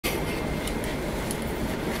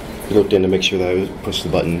looked in to make sure that I pushed the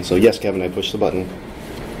button. So yes, Kevin, I pushed the button.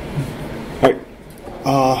 All right.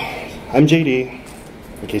 I'm JD,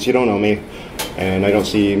 in case you don't know me, and I don't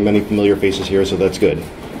see many familiar faces here, so that's good.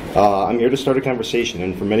 I'm here to start a conversation,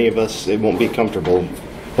 and for many of us, it won't be comfortable,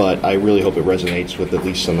 but I really hope it resonates with at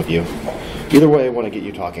least some of you. Either way, I want to get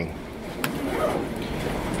you talking.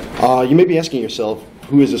 You may be asking yourself,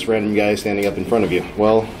 who is this random guy standing up in front of you?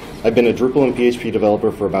 Well, I've been a Drupal and PHP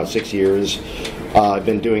developer for about 6 years. I've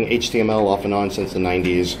been doing HTML off and on since the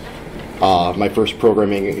 90s. My first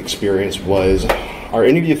programming experience was, are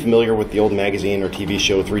any of you familiar with the old magazine or TV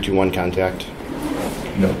show 321 Contact?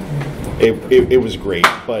 No. It was great,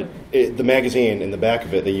 but the magazine, in the back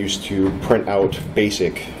of it, they used to print out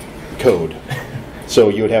basic code. So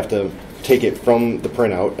you would have to take it from the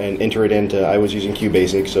printout and enter it into, I was using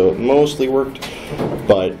QBasic, so it mostly worked,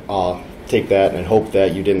 but take that and hope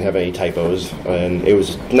that you didn't have any typos, and it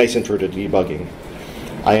was a nice intro to debugging.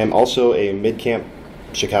 I am also a mid-camp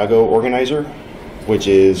Chicago organizer, which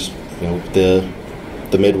is the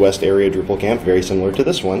Midwest area Drupal camp, very similar to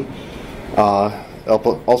this one.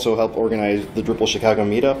 Also help organize the Drupal Chicago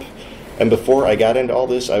meetup, and before I got into all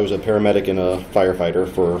this, I was a paramedic and a firefighter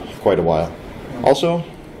for quite a while. Also,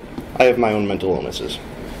 I have my own mental illnesses.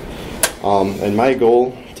 And my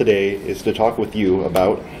goal today is to talk with you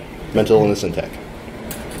about mental illness in tech.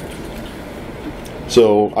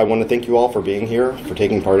 So I want to thank you all for being here, for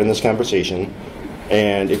taking part in this conversation.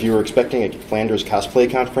 And if you were expecting a Flanders cosplay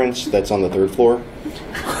conference, that's on the 3rd floor.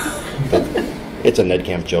 It's a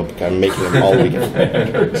NedCamp joke. I'm making them all weekend.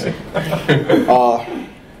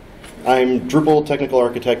 I'm Drupal Technical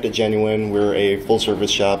Architect at Genuine. We're a full-service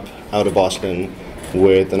shop out of Boston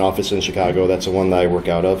with an office in Chicago. That's the one that I work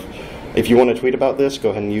out of. If you want to tweet about this, go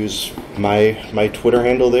ahead and use my Twitter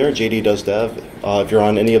handle there, JD_does_dev. If you're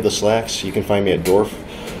on any of the Slacks, you can find me at Dorf.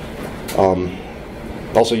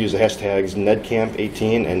 Also use the hashtags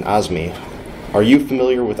NedCamp18 and OSME. Are you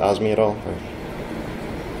familiar with OSME at all?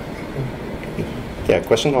 Yeah,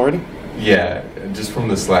 question already? Yeah, just from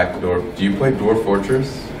the Slack Dwarf. Do you play Dwarf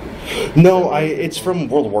Fortress? No, it's from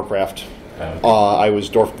World of Warcraft. I was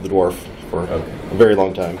Dwarf the Dwarf for a very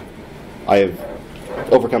long time. I have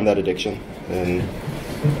overcome that addiction and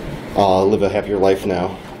live a happier life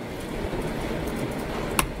now.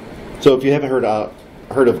 So if you haven't heard of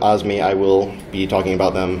OSME, I will be talking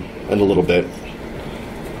about them in a little bit.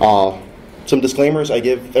 Some disclaimers I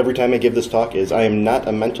give every time I give this talk is I am not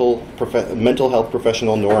a mental health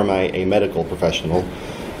professional, nor am I a medical professional.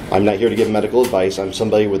 I'm not here to give medical advice. I'm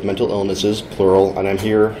somebody with mental illnesses, plural, and I'm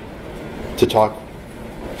here to talk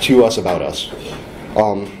to us about us.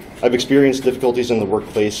 I've experienced difficulties in the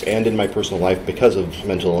workplace and in my personal life because of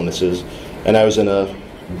mental illnesses, and I was in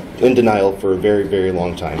denial for a very, very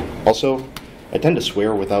long time. Also, I tend to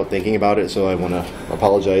swear without thinking about it, so I want to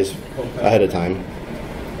apologize ahead of time.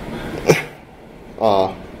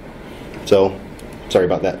 So, sorry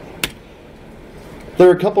about that. There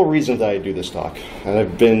are a couple reasons that I do this talk, and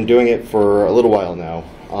I've been doing it for a little while now.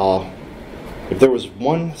 If there was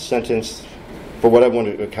one sentence for what I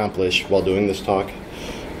want to accomplish while doing this talk,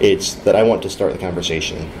 it's that I want to start the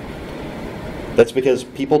conversation. That's because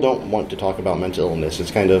people don't want to talk about mental illness.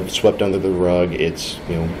 It's kind of swept under the rug. It's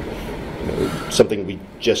something we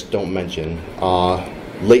just don't mention.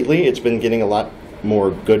 Lately, it's been getting a lot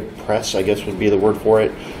more good press, I guess would be the word for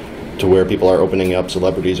it, to where people are opening up,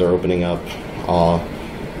 celebrities are opening up,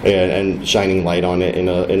 and shining light on it in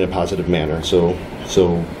a positive manner. So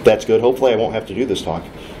that's good. Hopefully, I won't have to do this talk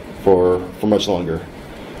for much longer.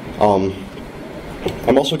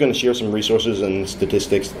 I'm also going to share some resources and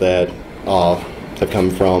statistics that have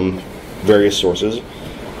come from various sources,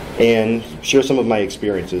 and share some of my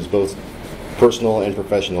experiences, both personal and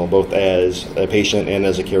professional, both as a patient and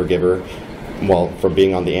as a caregiver, from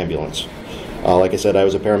being on the ambulance. Like I said, I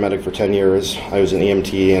was a paramedic for 10 years. I was an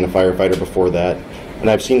EMT and a firefighter before that,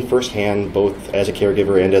 and I've seen firsthand, both as a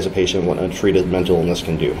caregiver and as a patient, what untreated mental illness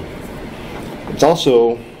can do. It's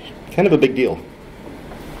also kind of a big deal.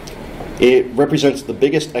 It represents the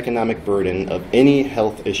biggest economic burden of any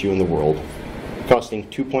health issue in the world, costing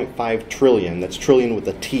 $2.5 trillion, that's trillion with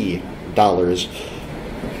a T, dollars,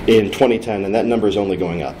 in 2010, and that number is only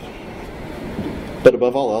going up. But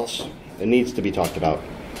above all else, it needs to be talked about.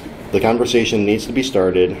 The conversation needs to be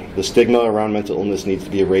started, the stigma around mental illness needs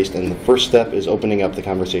to be erased, and the first step is opening up the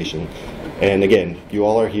conversation. And again, you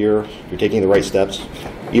all are here, you're taking the right steps.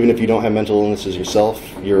 Even if you don't have mental illnesses yourself,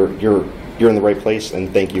 you're in the right place,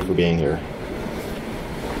 and thank you for being here.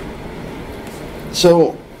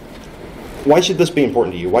 So, why should this be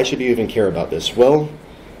important to you? Why should you even care about this? Well,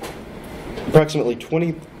 approximately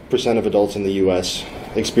 20% of adults in the U.S.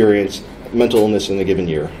 experience mental illness in a given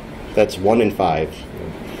year. That's 1 in 5.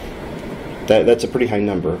 That's a pretty high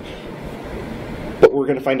number. But we're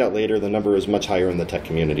going to find out later the number is much higher in the tech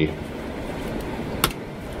community.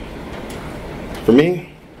 For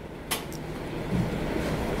me,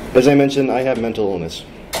 as I mentioned, I have mental illness,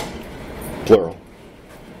 plural.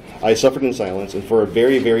 I suffered in silence, and for a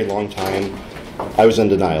very, very long time, I was in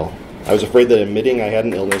denial. I was afraid that admitting I had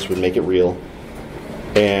an illness would make it real,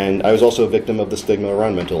 and I was also a victim of the stigma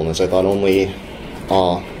around mental illness. I thought only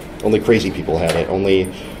crazy people had it,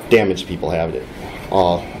 only damaged people had it.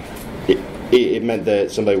 It meant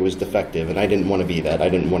that somebody was defective, and I didn't want to be that. I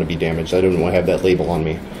didn't want to be damaged. I didn't want to have that label on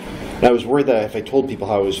me. And I was worried that if I told people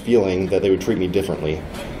how I was feeling, that they would treat me differently.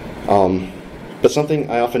 But something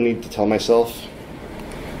I often need to tell myself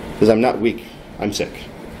is I'm not weak, I'm sick.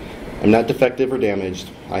 I'm not defective or damaged,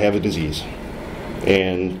 I have a disease.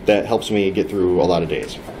 And that helps me get through a lot of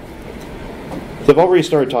days. So I've already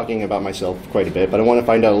started talking about myself quite a bit, but I want to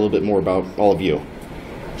find out a little bit more about all of you.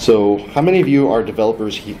 So how many of you are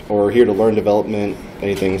developers or here to learn development,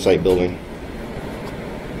 anything site building?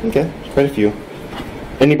 Okay, quite a few.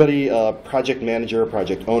 Anybody project manager,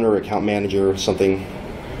 project owner, account manager, something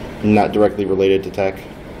not directly related to tech?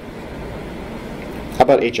 How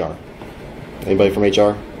about HR? Anybody from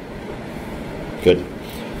HR? Good.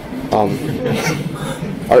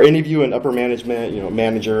 Are any of you in upper management,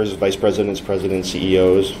 managers, vice presidents, presidents,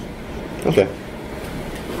 CEOs? Okay.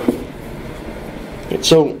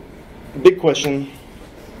 So, big question,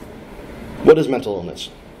 what is mental illness?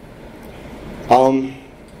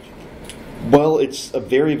 Well, it's a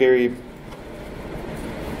very, very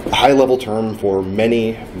high-level term for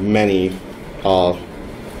many, many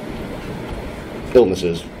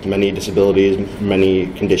illnesses, many disabilities, many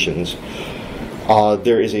conditions.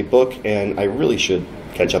 There is a book, and I really should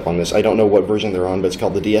catch up on this. I don't know what version they're on, but it's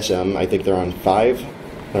called the DSM. I think they're on 5.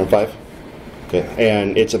 They're on 5? Okay.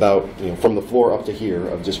 And it's about, from the floor up to here,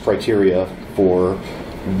 of just criteria for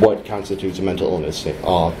what constitutes a mental illness.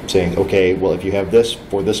 Saying, okay, well, if you have this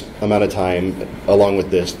for this amount of time, along with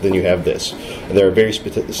this, then you have this. And there are very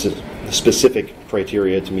specific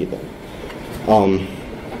criteria to meet them.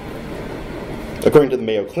 According to the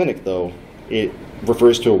Mayo Clinic, though, it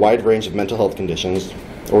refers to a wide range of mental health conditions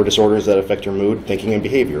or disorders that affect your mood, thinking, and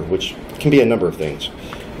behavior, which can be a number of things.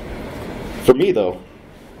 For me, though,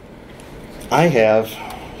 I have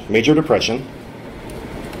major depression,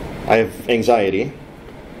 I have anxiety,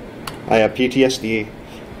 I have PTSD,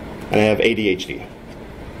 and I have ADHD.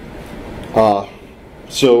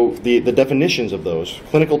 So the definitions of those: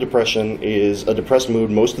 clinical depression is a depressed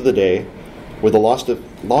mood most of the day with a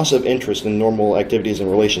loss of interest in normal activities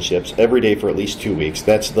and relationships every day for at least 2 weeks.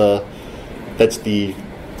 That's the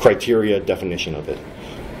criteria definition of it.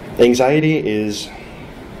 Anxiety is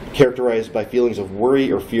characterized by feelings of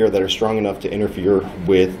worry or fear that are strong enough to interfere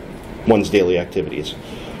with one's daily activities.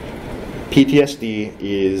 PTSD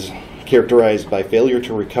is characterized by failure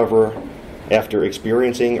to recover after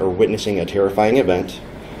experiencing or witnessing a terrifying event.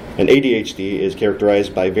 And ADHD is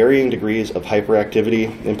characterized by varying degrees of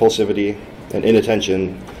hyperactivity, impulsivity, and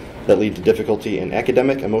inattention that lead to difficulty in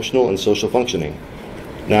academic, emotional, and social functioning.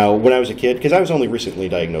 Now, when I was a kid, because I was only recently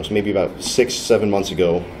diagnosed, maybe about 6-7 months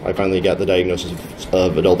ago, I finally got the diagnosis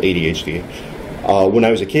of adult ADHD. When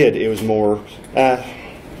I was a kid, it was more,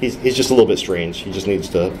 he's just a little bit strange. He just needs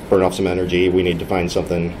to burn off some energy. We need to find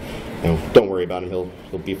something. Don't worry about him.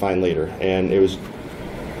 He'll be fine later. And it was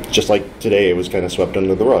just like today. It was kind of swept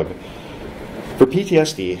under the rug. For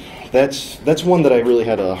PTSD, that's one that I really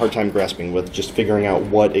had a hard time grasping with, just figuring out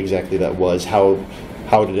what exactly that was, how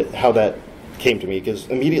that came to me. Because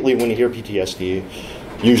immediately when you hear PTSD,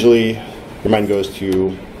 usually your mind goes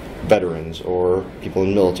to veterans or people in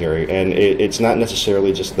the military, and it's not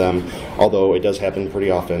necessarily just them, although it does happen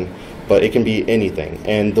pretty often, but it can be anything.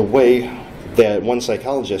 And the way that one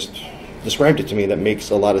psychologist described it to me that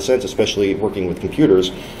makes a lot of sense, especially working with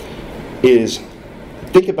computers, is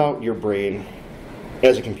think about your brain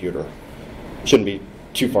as a computer. Shouldn't be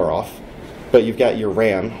too far off, but you've got your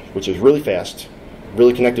RAM, which is really fast,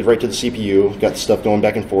 really connected right to the CPU, got stuff going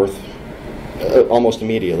back and forth almost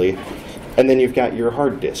immediately. And then you've got your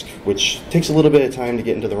hard disk, which takes a little bit of time to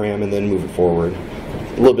get into the RAM and then move it forward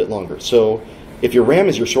a little bit longer. So if your RAM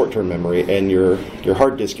is your short-term memory and your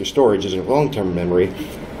hard disk, your storage, is your long-term memory,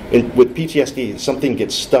 with PTSD, something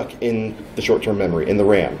gets stuck in the short-term memory, in the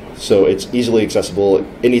RAM. So it's easily accessible.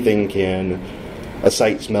 Anything can, a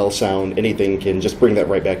sight, smell, sound, anything can just bring that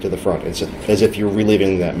right back to the front. It's as if you're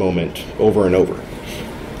reliving that moment over and over.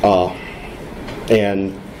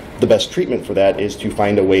 And the best treatment for that is to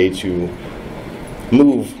find a way to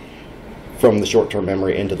move from the short-term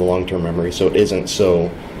memory into the long-term memory so it isn't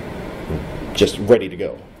so just ready to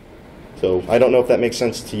go. So I don't know if that makes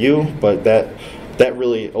sense to you, but that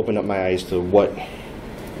really opened up my eyes to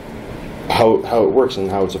how it works and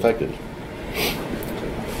how it's affected.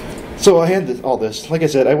 So I had all this. Like I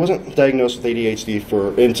said, I wasn't diagnosed with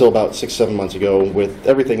ADHD until about 6-7 months ago. With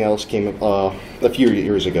everything else came a few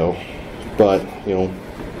years ago. But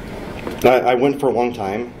I went for a long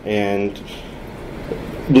time and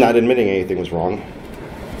not admitting anything was wrong.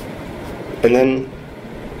 And then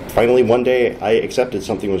finally one day I accepted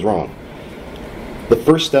something was wrong. The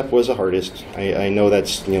first step was the hardest. I know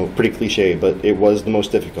that's pretty cliche, but it was the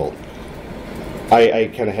most difficult. I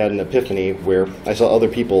kind of had an epiphany where I saw other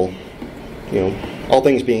people, all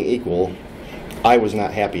things being equal, I was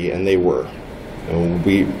not happy and they were.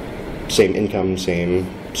 We same income, same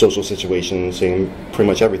social situation, same pretty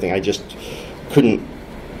much everything. I just couldn't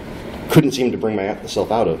seem to bring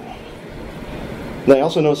myself out of. And I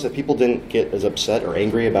also noticed that people didn't get as upset or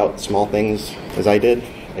angry about small things as I did,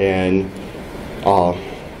 and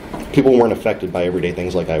people weren't affected by everyday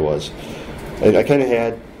things like I was. And I kind of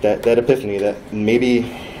had that epiphany that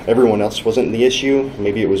maybe everyone else wasn't the issue,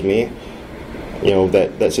 maybe it was me.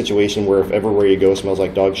 That situation where if everywhere you go smells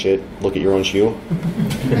like dog shit, look at your own shoe.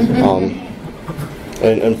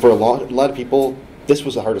 And for a lot of people, this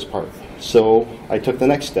was the hardest part. So I took the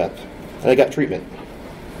next step, and I got treatment.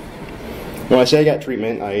 When I say I got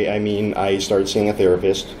treatment, I mean I started seeing a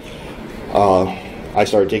therapist. I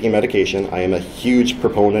started taking medication. I am a huge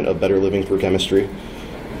proponent of better living through chemistry.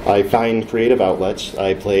 I find creative outlets.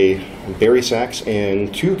 I play bari sax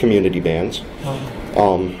in 2 community bands.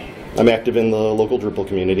 I'm active in the local Drupal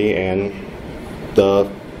community and the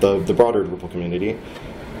broader Drupal community.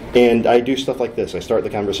 And I do stuff like this. I start the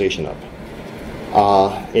conversation up.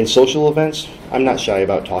 In social events, I'm not shy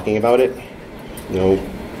about talking about it.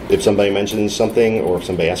 If somebody mentions something or if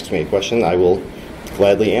somebody asks me a question, I will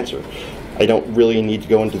gladly answer. I don't really need to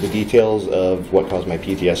go into the details of what caused my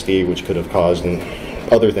PTSD, which could have caused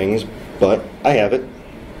other things, but I have it.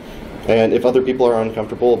 And if other people are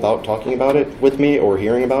uncomfortable about talking about it with me or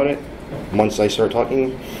hearing about it, once I start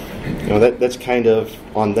talking, that's kind of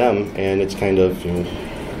on them, and it's kind of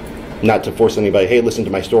not to force anybody. Hey, listen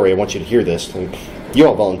to my story. I want you to hear this. And you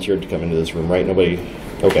all volunteered to come into this room, right? Nobody.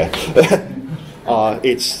 Okay.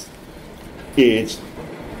 It's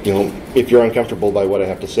if you're uncomfortable by what I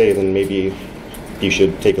have to say, then maybe you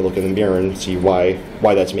should take a look in the mirror and see why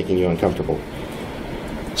that's making you uncomfortable.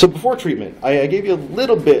 So before treatment, I gave you a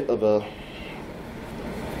little bit of a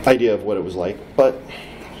idea of what it was like, but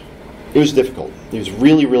it was difficult. It was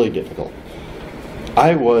really, really difficult.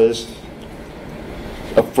 I was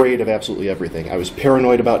afraid of absolutely everything. I was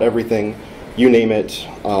paranoid about everything, you name it.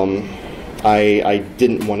 I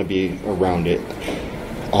didn't want to be around it.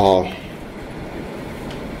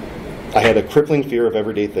 I had a crippling fear of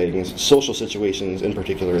everyday things, social situations in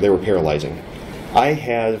particular. They were paralyzing. I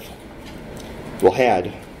had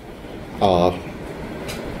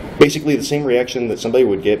basically the same reaction that somebody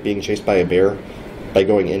would get being chased by a bear by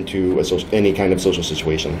going into any kind of social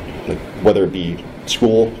situation, like whether it be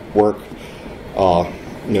school, work,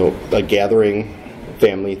 a gathering,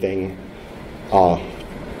 family thing.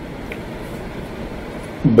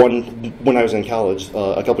 When I was in college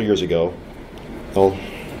a couple years ago, well,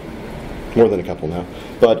 more than a couple now,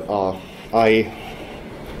 but I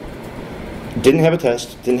didn't have a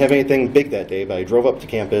test, didn't have anything big that day, but I drove up to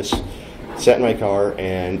campus, sat in my car,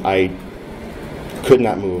 and I could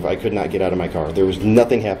not move. I could not get out of my car. There was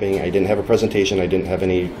nothing happening. I didn't have a presentation. I didn't have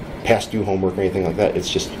any past due homework or anything like that. It's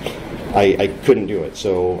just, I couldn't do it.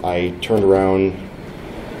 So I turned around,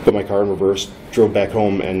 put my car in reverse, drove back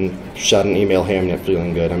home, and shot an email, hey, I'm not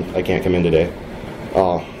feeling good. I can't come in today.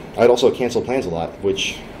 I'd also canceled plans a lot,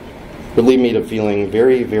 which would lead me to feeling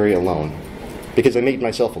very, very alone, because I made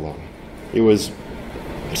myself alone. It was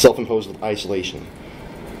self-imposed isolation.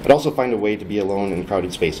 I'd also find a way to be alone in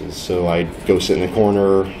crowded spaces. So I'd go sit in a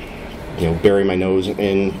corner, bury my nose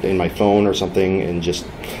in my phone or something and just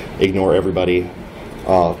ignore everybody.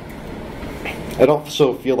 I'd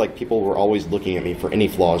also feel like people were always looking at me for any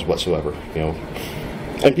flaws whatsoever,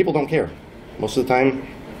 And people don't care. Most of the time,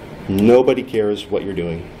 nobody cares what you're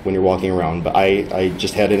doing when you're walking around. But I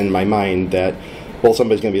just had it in my mind that, well,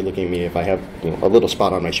 somebody's going to be looking at me if I have a little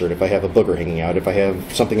spot on my shirt, if I have a booger hanging out, if I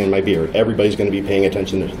have something in my beard. Everybody's going to be paying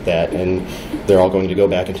attention to that, and they're all going to go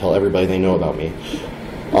back and tell everybody they know about me.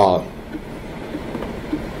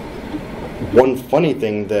 One funny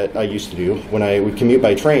thing that I used to do when I would commute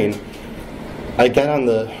by train, I would get on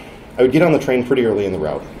the train pretty early in the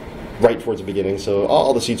route, right towards the beginning, so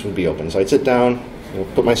all the seats would be open. So I'd sit down,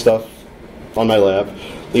 put my stuff on my lap,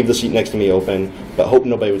 leave the seat next to me open, but hope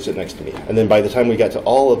nobody would sit next to me. And then by the time we got to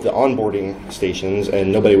all of the onboarding stations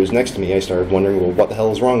and nobody was next to me, I started wondering, well, what the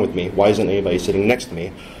hell is wrong with me? Why isn't anybody sitting next to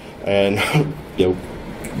me? And,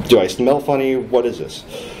 do I smell funny? What is this?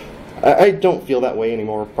 I don't feel that way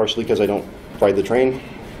anymore, partially because I don't ride the train,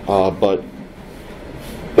 but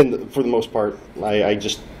for the most part, I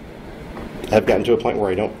just have gotten to a point where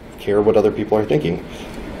I don't care what other people are thinking.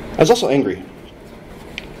 I was also angry.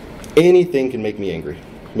 Anything can make me angry,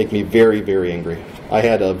 make me very, very angry. I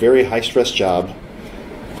had a very high-stress job,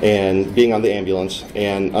 and being on the ambulance,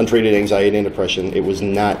 and untreated anxiety and depression, it was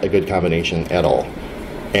not a good combination at all.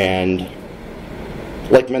 And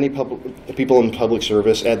like many people in public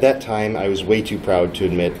service, at that time, I was way too proud to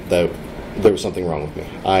admit that there was something wrong with me.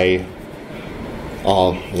 I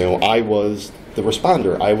was the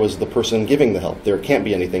responder. I was the person giving the help. There can't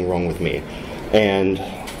be anything wrong with me. And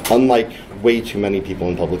unlike way too many people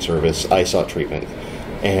in public service, I sought treatment.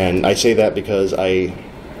 And I say that because I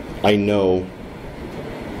know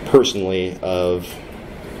personally of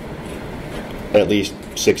at least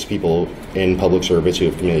 6 people in public service who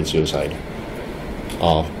have committed suicide.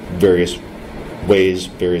 Various ways,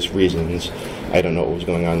 various reasons. I don't know what was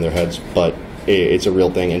going on in their heads, but it's a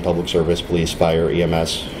real thing in public service, police, fire,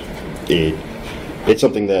 EMS. It's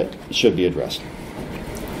something that should be addressed.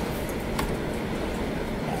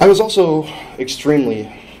 I was also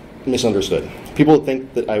extremely misunderstood. People would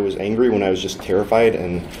think that I was angry when I was just terrified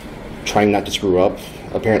and trying not to screw up.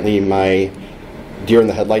 Apparently my deer in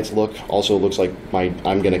the headlights look also looks like my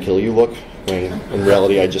I'm gonna kill you look, when in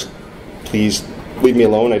reality I just, please leave me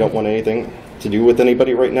alone, I don't want anything to do with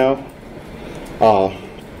anybody right now.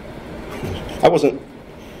 I wasn't,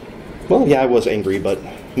 well, yeah, I was angry, but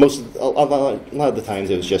a lot of the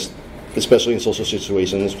times it was just, especially in social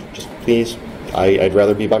situations, just please, I'd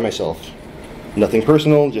rather be by myself. Nothing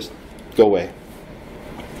personal, just go away.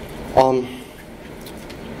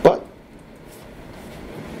 But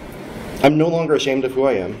I'm no longer ashamed of who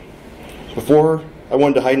I am. Before, I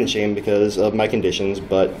wanted to hide in shame because of my conditions,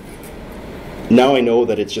 but now I know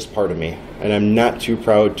that it's just part of me, and I'm not too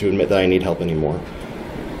proud to admit that I need help anymore.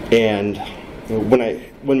 And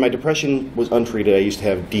when my depression was untreated, I used to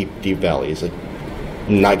have deep, deep valleys. Like,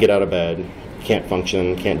 not get out of bed, can't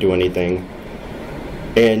function, can't do anything.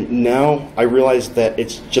 And now I realize that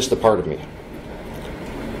it's just a part of me.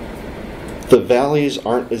 The valleys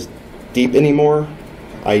aren't as deep anymore.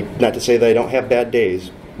 Not to say that I don't have bad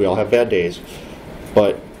days. We all have bad days.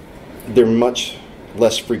 But they're much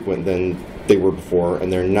less frequent than they were before,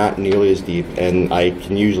 and they're not nearly as deep, and I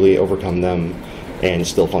can usually overcome them and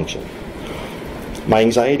still function. My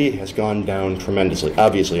anxiety has gone down tremendously.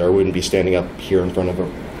 Obviously, I wouldn't be standing up here in front of a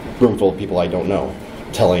room full of people I don't know,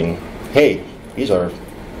 telling, hey, these are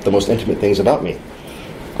the most intimate things about me.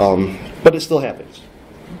 But it still happens.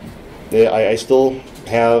 I still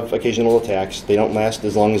have occasional attacks. They don't last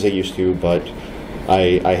as long as they used to, but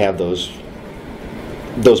I have those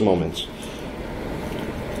moments.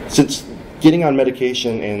 Since getting on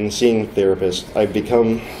medication and seeing therapists, I've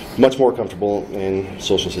become much more comfortable in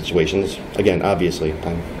social situations. Again, obviously,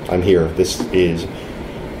 I'm here.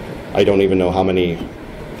 I don't even know how many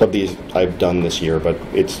of these I've done this year, but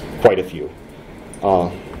it's quite a few.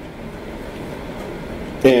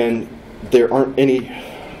 And there aren't many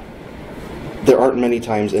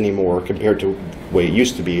times anymore compared to the way it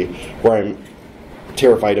used to be where I'm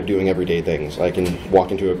terrified of doing everyday things. I can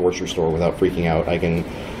walk into a grocery store without freaking out. I can,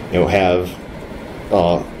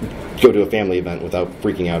 go to a family event without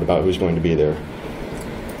freaking out about who's going to be there.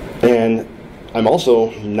 And I'm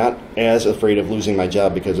also not as afraid of losing my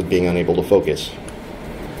job because of being unable to focus.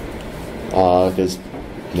 Because,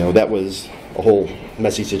 that was a whole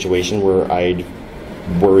messy situation where I'd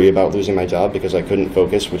worry about losing my job because I couldn't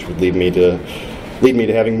focus, which would lead me to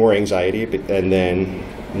having more anxiety, and then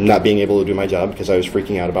not being able to do my job because I was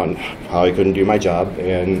freaking out about how I couldn't do my job,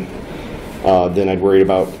 and then I'd worried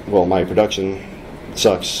about, well, my production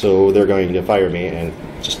sucks, so they're going to fire me, and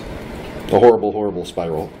just a horrible, horrible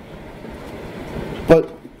spiral. But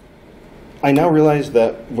I now realize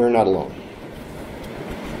that we're not alone.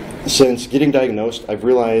 Since getting diagnosed, I've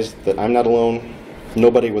realized that I'm not alone.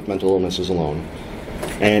 Nobody with mental illness is alone.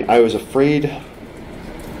 And I was afraid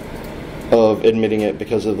of admitting it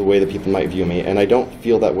because of the way that people might view me, and I don't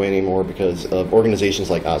feel that way anymore because of organizations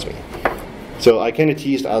like OSME. So I kind of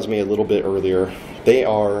teased OSME a little bit earlier. They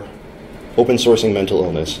are open sourcing mental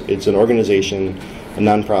illness. It's an organization, a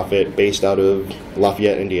nonprofit based out of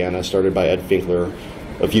Lafayette, Indiana, started by Ed Finkler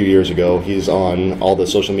a few years ago. He's on all the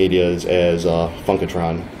social medias as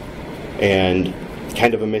Funkatron, and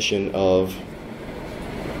kind of a mission of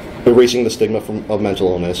erasing the stigma of mental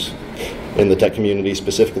illness in the tech community,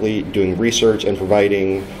 specifically doing research and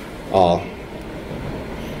providing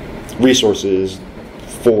resources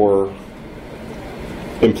for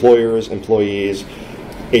employers, employees,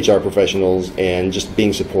 HR professionals, and just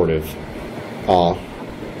being supportive.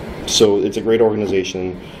 So it's a great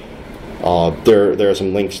organization. There are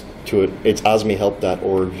some links to it. It's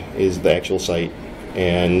osmehelp.org is the actual site,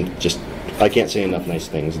 and just I can't say enough nice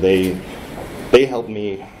things. They helped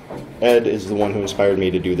me. Ed is the one who inspired me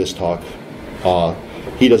to do this talk.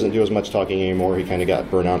 He doesn't do as much talking anymore. He kind of got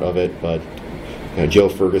burnt out of it, but Joe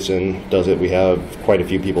Ferguson does it. We have quite a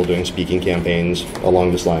few people doing speaking campaigns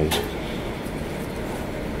along this lines.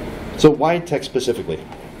 So why tech specifically?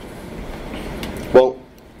 Well,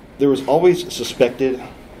 there was always suspected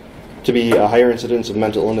to be a higher incidence of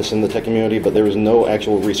mental illness in the tech community, but there was no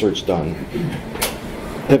actual research done.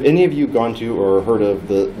 Have any of you gone to or heard of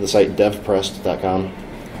the site devpressed.com?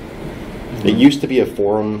 It used to be a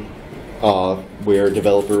forum where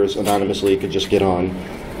developers anonymously could just get on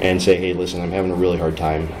and say, hey, listen, I'm having a really hard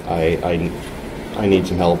time. I need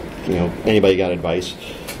some help. Anybody got advice?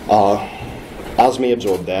 OSME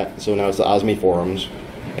absorbed that, so now it's the OSME forums,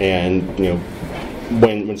 and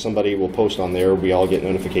when somebody will post on there, we all get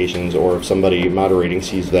notifications, or if somebody moderating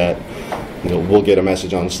sees that, we'll get a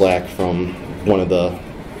message on Slack from one of the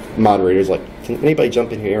moderators like, can anybody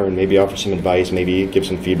jump in here and maybe offer some advice, maybe give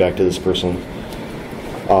some feedback to this person?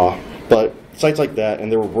 But sites like that,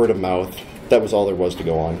 and there were word of mouth, that was all there was to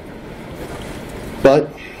go on. But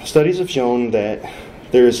studies have shown that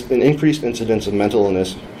there's an increased incidence of mental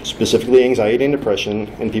illness, specifically anxiety and depression,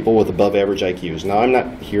 in people with above average IQs. Now, I'm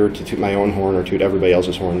not here to toot my own horn or toot everybody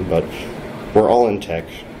else's horn, but we're all in tech.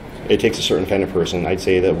 It takes a certain kind of person. I'd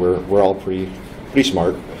say that we're all pretty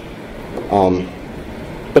smart.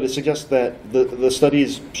 But it suggests that the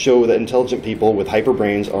studies show that intelligent people with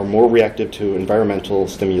hyperbrains are more reactive to environmental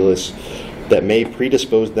stimulus that may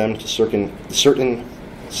predispose them to certain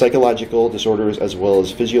psychological disorders as well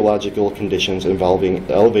as physiological conditions involving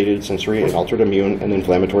elevated sensory and altered immune and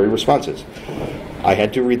inflammatory responses. I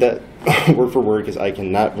had to read that word for word because I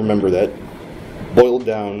cannot remember that. Boiled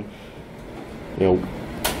down,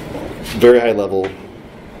 very high level,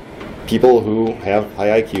 people who have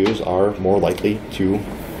high IQs are more likely to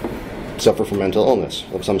suffer from mental illness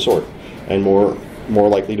of some sort, and more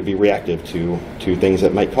likely to be reactive to things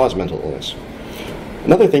that might cause mental illness.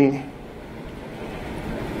 Another thing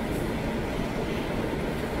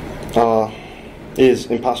is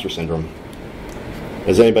imposter syndrome.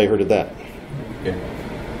 Has anybody heard of that? Yeah.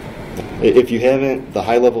 If you haven't, the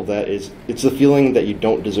high level of that is, it's the feeling that you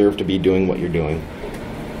don't deserve to be doing what you're doing.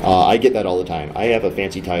 I get that all the time. I have a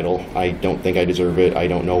fancy title. I don't think I deserve it. I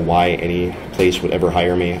don't know why any place would ever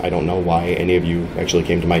hire me. I don't know why any of you actually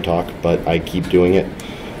came to my talk, but I keep doing it.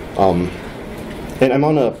 And I'm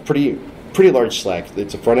on a pretty large Slack.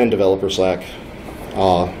 It's a front-end developer Slack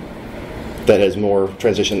that has more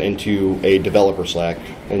transitioned into a developer Slack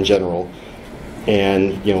in general.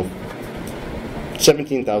 And,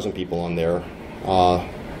 17,000 people on there.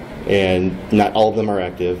 And not all of them are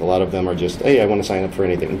active. A lot of them are just, hey, I want to sign up for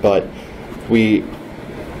anything. But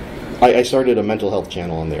I started a mental health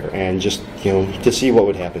channel on there, and just to see what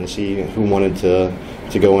would happen, see who wanted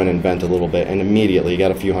to go in and vent a little bit, and immediately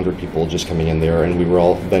got a few hundred people just coming in there, and we were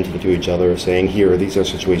all venting to each other, saying, here, these are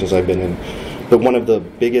situations I've been in. But one of the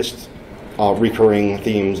biggest recurring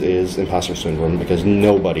themes is imposter syndrome, because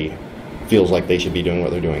nobody feels like they should be doing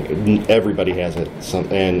what they're doing. Everybody has it,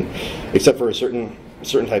 and except for a certain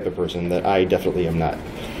type of person that I definitely am not.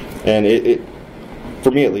 And it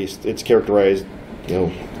for me at least, it's characterized,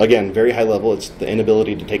 again, very high level. It's the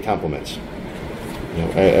inability to take compliments.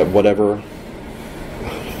 At whatever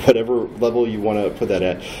level you want to put that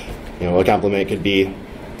at. A compliment could be,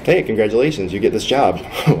 hey, congratulations, you get this job.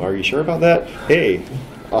 Are you sure about that? Hey,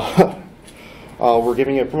 we're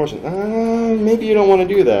giving you a promotion. Maybe you don't want to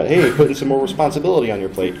do that. Hey, putting some more responsibility on your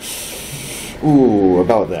plate. Ooh,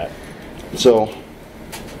 about that. So,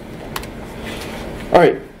 all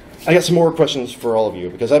right, I got some more questions for all of you,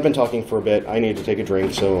 because I've been talking for a bit. I need to take a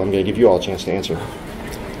drink, so I'm going to give you all a chance to answer.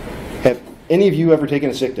 Have any of you ever taken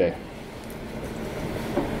a sick day?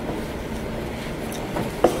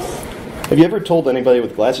 Have you ever told anybody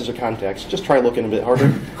with glasses or contacts, just try looking a bit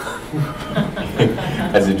harder?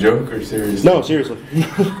 As a joke or seriously? No, seriously.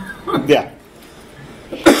 Yeah.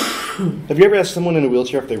 Have you ever asked someone in a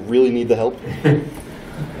wheelchair if they really need the help?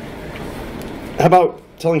 How about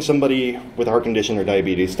telling somebody with a heart condition or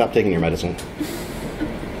diabetes, stop taking your medicine?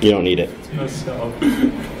 You don't need it.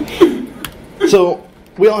 So,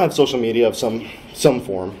 we all have social media of some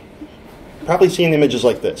form. Probably seen images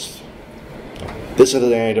like this. This is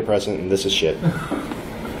an antidepressant and this is shit.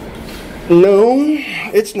 No,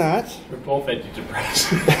 it's not. We're both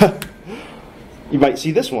antidepressants. You might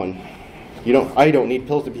see this one. I don't need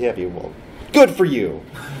pills to be happy. Well, good for you.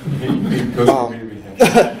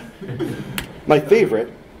 My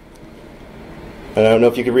favorite, and I don't know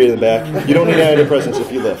if you can read it in the back, you don't need antidepressants if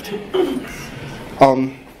you lift.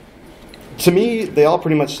 To me, they all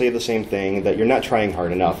pretty much say the same thing, that you're not trying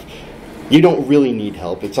hard enough. You don't really need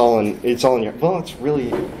help. It's all in your, well, it's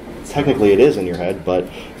really, technically it is in your head, but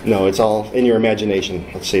no, it's all in your imagination.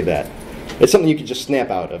 Let's say that. It's something you can just snap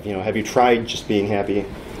out of. Have you tried just being happy?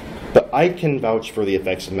 But I can vouch for the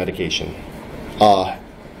effects of medication.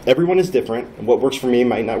 Everyone is different. What works for me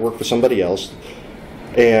might not work for somebody else.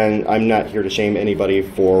 And I'm not here to shame anybody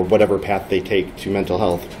for whatever path they take to mental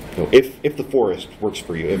health. If the forest works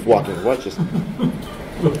for you, if walking,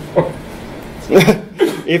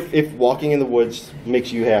 if walking in the woods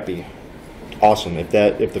makes you happy, awesome. If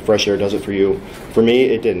the fresh air does it for you, for me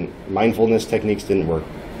it didn't. Mindfulness techniques didn't work.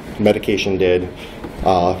 Medication did.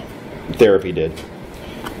 Therapy did.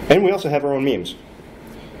 And we also have our own memes.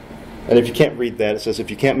 And if you can't read that, it says if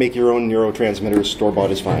you can't make your own neurotransmitters,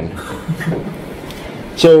 store-bought is fine.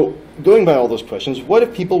 So, going by all those questions, what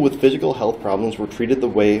if people with physical health problems were treated the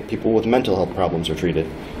way people with mental health problems are treated?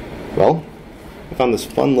 Well, I found this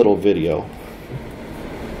fun little video,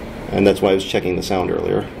 and that's why I was checking the sound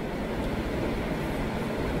earlier.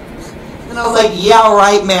 And I was like, yeah,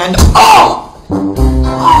 right, man. Oh!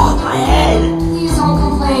 Oh, my head! Please don't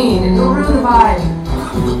complain. It'll ruin the vibe.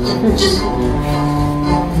 Just...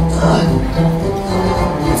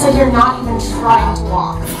 It's like you're not even trying to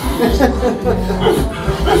walk. Have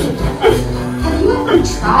you ever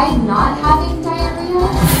tried not having diarrhea?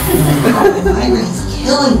 The diarrhea's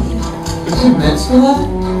killing me. Is there meds for that?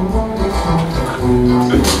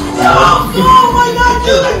 Oh my god,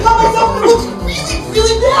 dude, I cut myself and it looks really,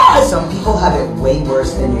 really bad! Some people have it way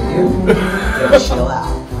worse than you do. So chill out.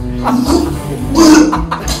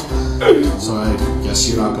 So I guess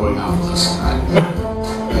you're not going out with us tonight.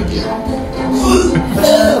 Again.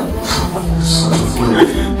 Such a flirt.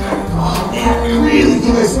 Oh man, I really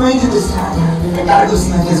think I sprained it this time. I gotta go see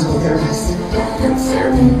my physical therapist.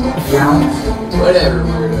 Therapy? Yeah. Whatever,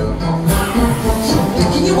 weirdo.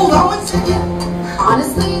 Can you hold on one second?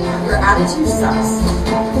 Honestly, your attitude sucks.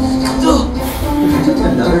 You took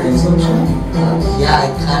another insulin shot? Yeah, I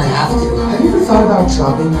kinda have to. Have you ever thought about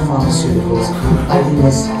dropping pharmaceuticals and fighting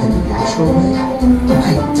this the natural way?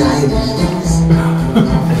 My diabetes?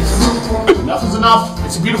 Enough is enough.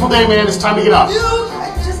 It's a beautiful day, man. It's time to get up. Dude, I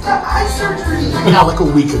just got eye surgery. Yeah, like a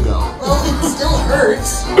week ago. Well, it still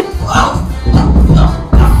hurts.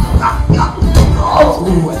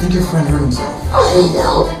 Ooh, I think your friend hurt himself.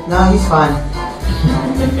 Oh, no. No, he's fine.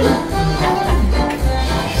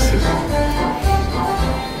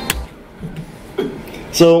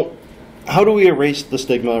 So, how do we erase the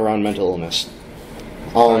stigma around mental illness?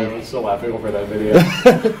 I'm still laughing over that video.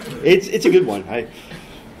 It's a good one.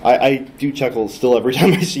 I do chuckle still every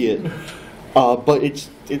time I see it. But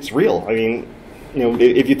it's real. I mean,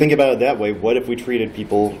 if you think about it that way, what if we treated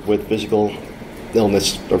people with physical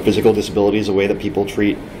illness or physical disabilities the way that people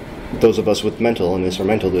treat those of us with mental illness or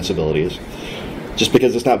mental disabilities? Just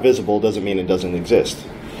because it's not visible doesn't mean it doesn't exist.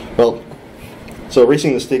 Well, so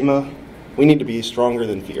erasing the stigma, we need to be stronger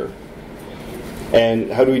than fear.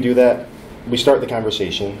 And how do we do that? We start the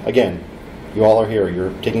conversation. Again, you all are here.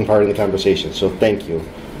 You're taking part in the conversation, so thank you.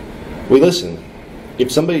 We listen.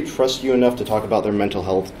 If somebody trusts you enough to talk about their mental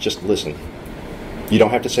health, just listen. You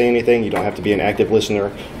don't have to say anything. You don't have to be an active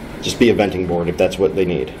listener. Just be a venting board if that's what they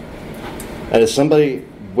need. And as somebody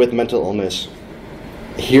with mental illness,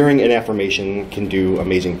 hearing an affirmation can do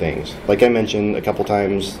amazing things. Like I mentioned a couple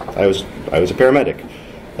times, I was a paramedic.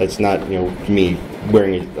 That's not me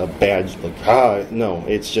wearing a badge like no.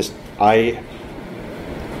 It's just I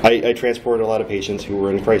transported a lot of patients who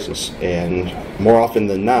were in crisis, and more often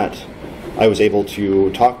than not, I was able to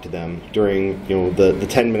talk to them during the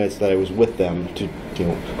 10 minutes that I was with them to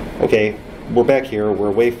okay, we're back here, we're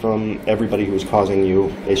away from everybody who's causing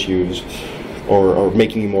you issues or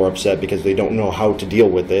making you more upset because they don't know how to deal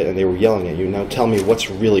with it and they were yelling at you. Now tell me what's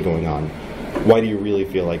really going on. Why do you really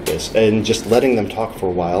feel like this? And just letting them talk for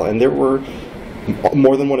a while. And there were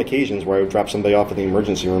more than one occasions where I would drop somebody off at the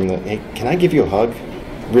emergency room that, hey, can I give you a hug?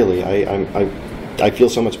 Really, I feel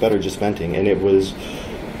so much better just venting. And it was,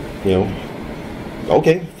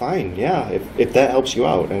 okay, fine, yeah, if that helps you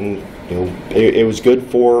out. And it was good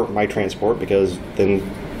for my transport because then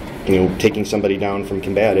taking somebody down from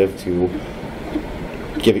combative to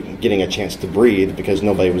getting a chance to breathe because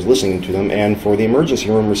nobody was listening to them, and for the emergency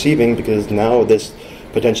room receiving because now this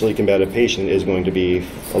potentially combative patient is going to be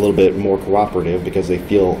a little bit more cooperative because they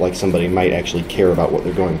feel like somebody might actually care about what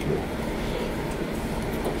they're going through.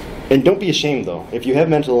 And don't be ashamed, though. If you have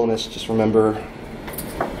mental illness, just remember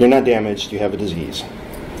you're not damaged, you have a disease.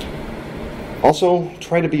 Also,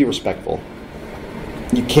 try to be respectful.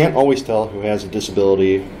 You can't always tell who has a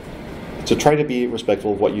disability, so try to be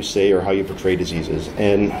respectful of what you say or how you portray diseases.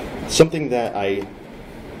 And something that I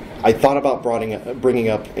thought about bringing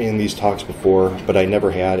up in these talks before, but I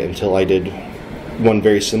never had until I did one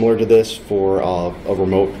very similar to this for a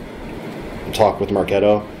remote talk with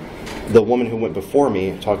Marketo. The woman who went before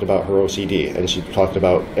me talked about her OCD, and she talked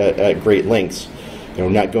about at great lengths,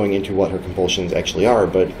 not going into what her compulsions actually are,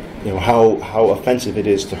 but how offensive it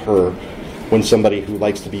is to her when somebody who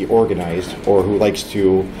likes to be organized or who likes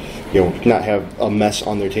to not have a mess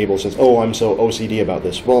on their table says, "Oh, I'm so OCD about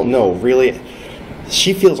this." Well, no, really,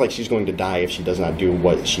 she feels like she's going to die if she does not do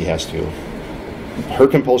what she has to. Her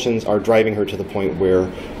compulsions are driving her to the point where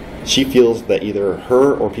she feels that either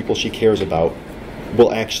her or people she cares about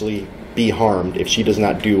will actually be harmed if she does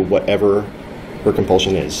not do whatever her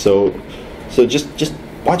compulsion is. So just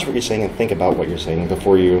watch what you're saying and think about what you're saying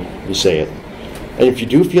before you say it. And if you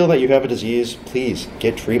do feel that you have a disease, please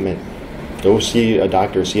get treatment. Go see a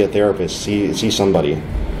doctor, see a therapist, see somebody.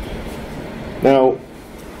 Now,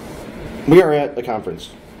 we are at a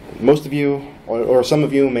conference. Most of you, or some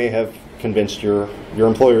of you, may have convinced your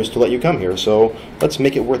employers to let you come here, so let's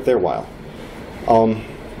make it worth their while.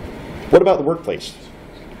 What about the workplace?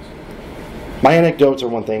 My anecdotes are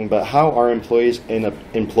one thing, but how are employees and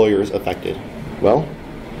employers affected? Well,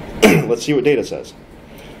 let's see what data says.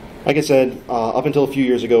 Like I said, up until a few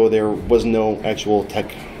years ago, there was no actual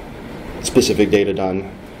tech-specific data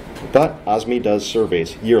done, but OSME does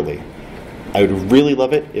surveys yearly. I would really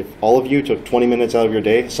love it if all of you took 20 minutes out of your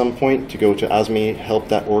day at some point to go to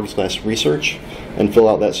osmehelp.org/research and fill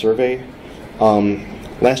out that survey.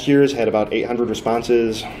 Last year's had about 800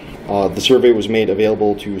 responses. The survey was made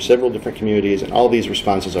available to several different communities, and all these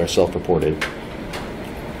responses are self-reported.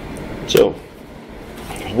 So,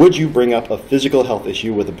 would you bring up a physical health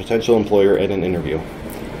issue with a potential employer at an interview?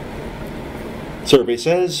 Survey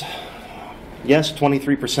says, yes,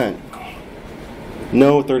 23%.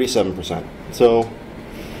 No, 37%. So,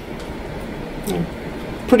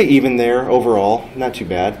 pretty even there overall, not too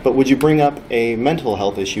bad. But would you bring up a mental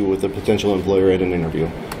health issue with a potential employer at an interview?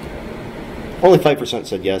 Only 5%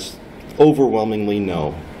 said yes, overwhelmingly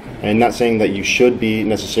no. And not saying that you should be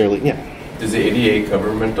necessarily, yeah. Does the ADA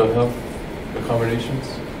cover mental health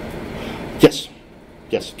accommodations? Yes,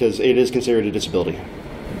 because it is considered a disability.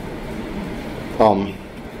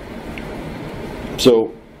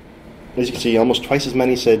 So, as you can see, almost twice as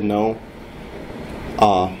many said no.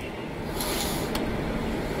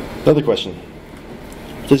 Another question: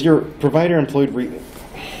 does your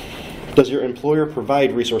employer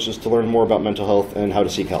provide resources to learn more about mental health and how to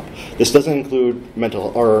seek help? This doesn't include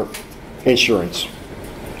mental or insurance.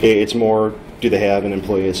 It's more, do they have an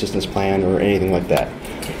employee assistance plan or anything like that?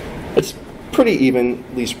 It's pretty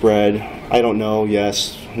evenly spread. I don't know.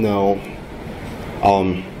 Yes, no.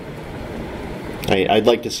 I'd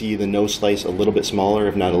like to see the no slice a little bit smaller,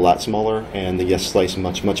 if not a lot smaller, and the yes slice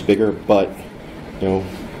much bigger. But only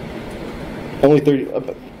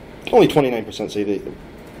 29% say that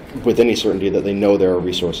with any certainty that they know there are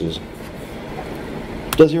resources.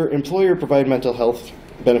 Does your employer provide mental health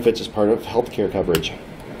benefits as part of healthcare coverage?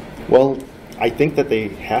 Well, I think that they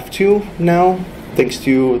have to now, thanks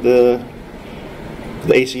to the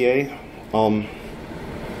ACA.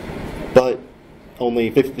 But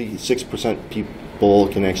only 56% people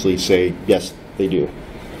can actually say yes, they do.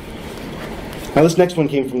 Now, this next one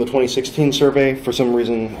came from the 2016 survey. For some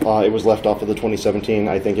reason, it was left off of the 2017.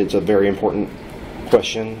 I think it's a very important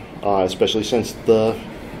question, especially since the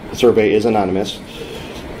survey is anonymous.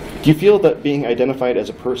 Do you feel that being identified as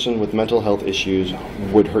a person with mental health issues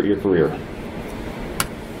would hurt your career?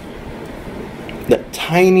 That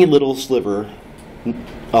tiny little sliver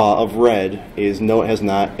of red is no, it has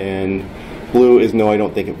not, and blue is no, I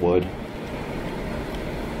don't think it would.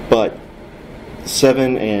 But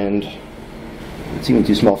 7 and, it's even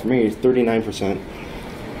too small for me, 39%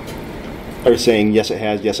 are saying yes it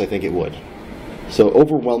has, yes I think it would. So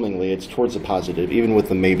overwhelmingly it's towards the positive, even with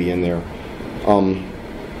the maybe in there.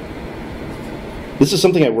 This is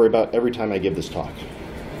something I worry about every time I give this talk.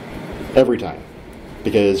 Every time.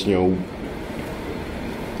 Because, in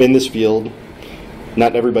this field,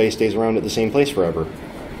 not everybody stays around at the same place forever.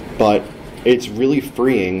 But it's really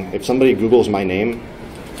freeing. If somebody Googles my name,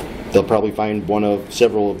 they'll probably find one of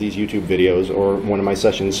several of these YouTube videos or one of my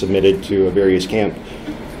sessions submitted to a various camp.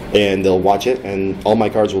 and they'll watch it, and all my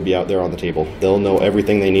cards will be out there on the table. They'll know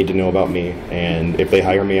everything they need to know about me, and if they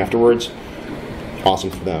hire me afterwards, awesome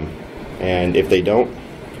for them. And if they don't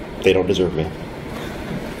deserve me.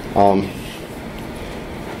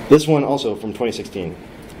 This one also from 2016.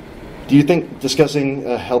 Do you think discussing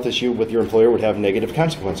a health issue with your employer would have negative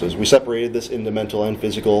consequences? We separated this into mental and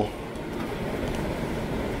physical.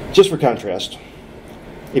 Just for contrast,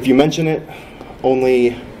 if you mention it,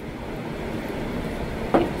 only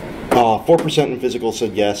 4% in physical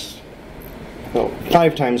said yes. No,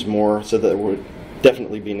 5 times more said that there would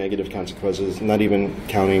definitely be negative consequences, not even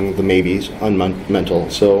counting the maybes on mental.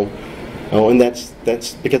 So, and that's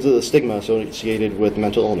because of the stigma associated with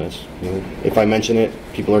mental illness. If I mention it,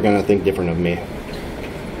 people are going to think different of me.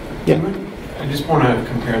 Yeah. I just want to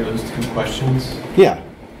compare those 2 questions. Yeah.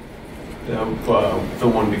 The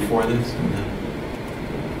one before this and then.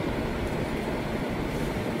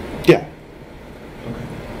 Yeah. Okay.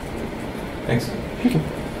 Thanks. Okay.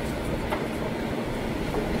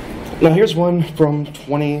 Now here's one from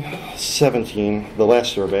 2017, the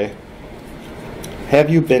last survey. Have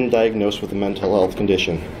you been diagnosed with a mental health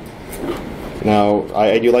condition? Now,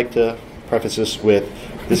 I do like to preface this with,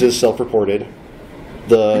 this is self-reported.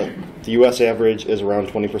 The U.S. average is around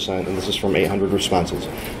 20%, and this is from 800 responses.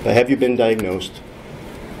 But have you been diagnosed?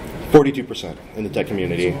 42% in the tech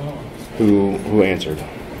community who answered.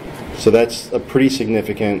 So that's a pretty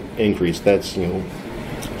significant increase. That's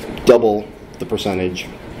double the percentage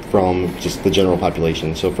from just the general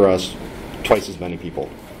population. So for us, twice as many people.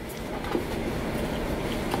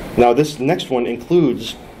 Now this next one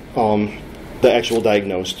includes the actual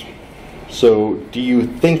diagnosed. So do you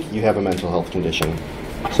think you have a mental health condition?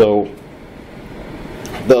 So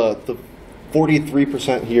the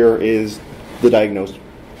 43% here is the diagnosed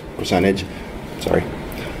percentage. Sorry.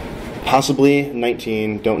 Possibly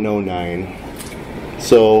 19, don't know 9.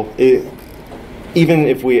 So even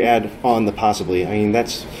if we add on the possibly, I mean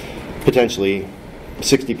that's potentially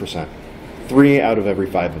 60%. 3 out of every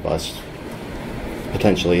 5 of us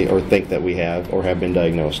potentially, or think that we have, or have been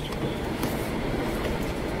diagnosed.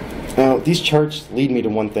 Now, these charts lead me to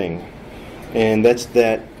one thing, and that's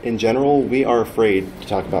that, in general, we are afraid to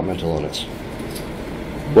talk about mental illness.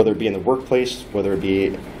 Whether it be in the workplace, whether it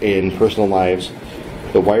be in personal lives.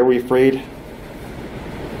 But why are we afraid?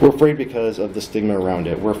 We're afraid because of the stigma around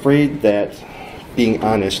it. We're afraid that being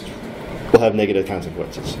honest will have negative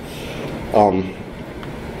consequences.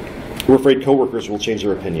 We're afraid coworkers will change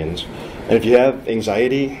their opinions. And if you have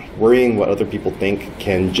anxiety, worrying what other people think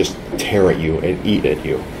can just tear at you and eat at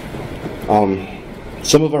you.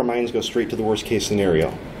 Some of our minds go straight to the worst case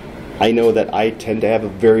scenario. I know that I tend to have a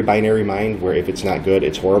very binary mind where if it's not good,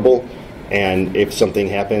 it's horrible. And if something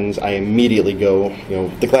happens, I immediately go,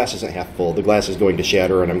 the glass isn't half full. The glass is going to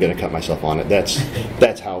shatter, and I'm going to cut myself on it. That's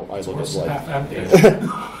how I look at life. Half empty.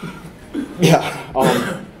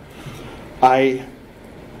 Yeah.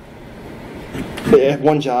 At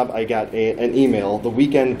one job, I got an email the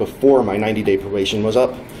weekend before my 90-day probation was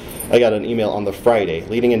up. I got an email on the Friday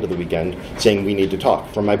leading into the weekend saying we need to talk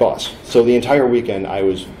from my boss. So the entire weekend I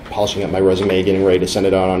was polishing up my resume, getting ready to send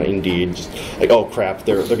it out on Indeed, just like, oh crap,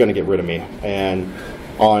 they're going to get rid of me. And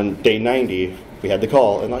on day 90, we had the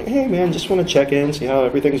call and like, hey man, just want to check in, see how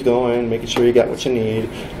everything's going, making sure you got what you need.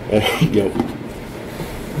 And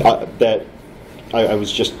that I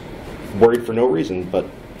was just worried for no reason, but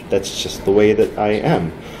that's just the way that I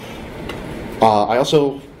am. I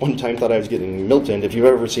also one time thought I was getting Miltoned. If you've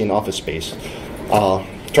ever seen Office Space,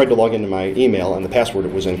 tried to log into my email and the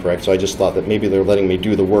password was incorrect, so I just thought that maybe they're letting me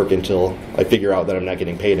do the work until I figure out that I'm not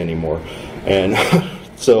getting paid anymore. And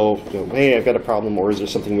so, hey, I've got a problem, or is there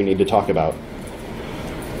something we need to talk about?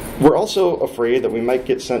 We're also afraid that we might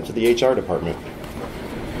get sent to the HR department.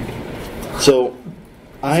 So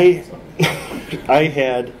I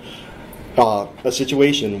had a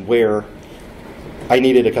situation where I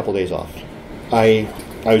needed a couple days off. I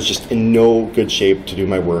was just in no good shape to do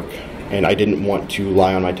my work, and I didn't want to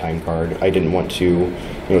lie on my time card. I didn't want to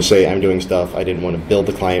say I'm doing stuff. I didn't want to bill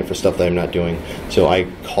the client for stuff that I'm not doing. So I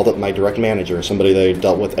called up my direct manager, somebody that I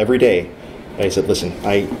dealt with every day, and I said, listen,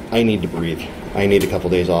 I need to breathe. I need a couple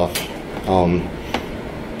days off.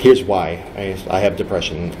 Here's why. I have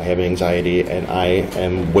depression, I have anxiety, and I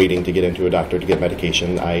am waiting to get into a doctor to get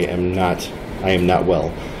medication. I am not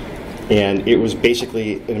well. And it was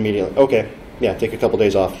basically an immediate, okay, yeah, take a couple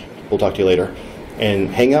days off, we'll talk to you later. And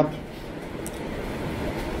hang up.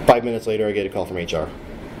 5 minutes later, I get a call from HR.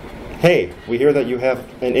 Hey, we hear that you have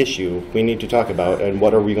an issue we need to talk about, and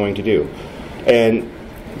what are we going to do? And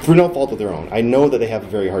through no fault of their own, I know that they have a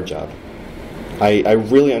very hard job. I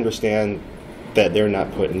really understand that they're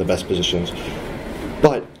not put in the best positions.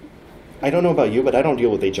 But I don't know about you, but I don't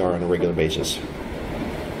deal with HR on a regular basis.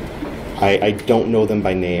 I don't know them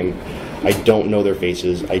by name. I don't know their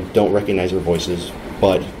faces. I don't recognize their voices.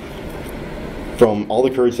 But from all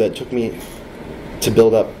the courage that it took me to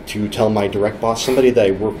build up to tell my direct boss, somebody that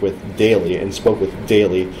I work with daily and spoke with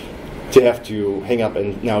daily, to have to hang up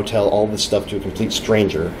and now tell all this stuff to a complete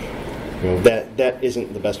stranger, that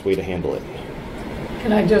isn't the best way to handle it.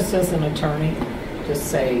 Can I just, as an attorney, just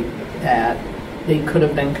say that they could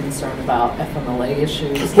have been concerned about FMLA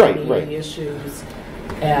issues, Right. issues,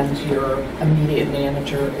 and your immediate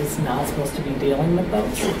manager is not supposed to be dealing with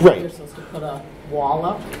those. Right. You're supposed to put a wall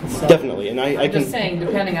up. So Definitely, and I I'm can. just saying,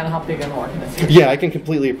 depending on how big an organization. Yeah, I can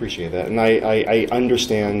completely appreciate that, and I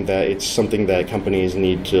understand that it's something that companies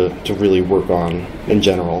need to really work on in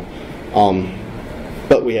general.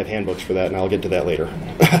 But we have handbooks for that, and I'll get to that later.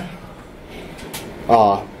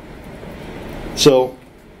 So,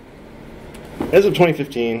 as of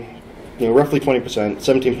 2015, roughly 20%,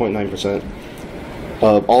 17.9%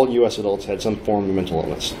 of all U.S. adults had some form of mental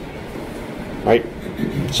illness. Right?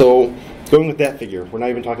 So, going with that figure, we're not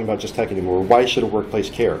even talking about just tech anymore. Why should a workplace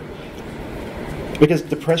care? Because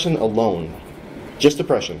depression alone, just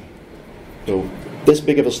depression, this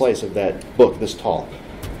big of a slice of that book, this tall,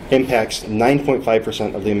 impacts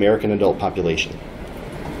 9.5% of the American adult population.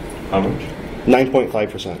 How much?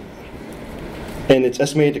 9.5%. And it's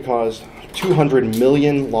estimated to cause 200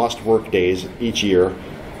 million lost work days each year,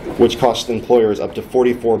 which costs employers up to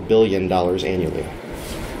 $44 billion annually.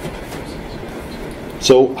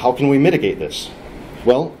 So how can we mitigate this?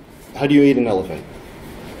 Well, how do you eat an elephant?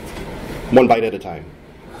 One bite at a time.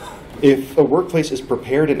 If a workplace is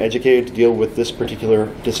prepared and educated to deal with this particular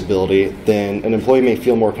disability, then an employee may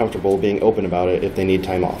feel more comfortable being open about it if they need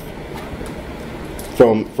time off.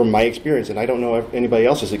 From my experience, and I don't know anybody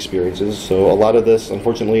else's experiences, so a lot of this,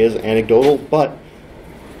 unfortunately, is anecdotal, but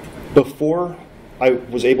before I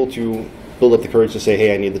was able to build up the courage to say,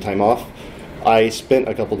 hey, I need the time off, I spent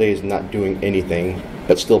a couple days not doing anything,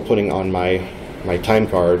 but still putting on my time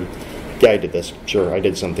card, yeah, I did this, sure, I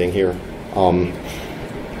did something here.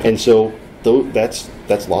 And so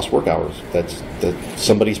that's lost work hours. That's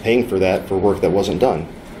somebody's paying for that for work that wasn't done.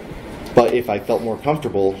 But if I felt more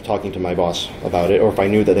comfortable talking to my boss about it, or if I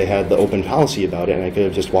knew that they had the open policy about it, and I could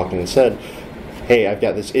have just walked in and said, hey, I've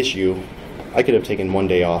got this issue, I could have taken one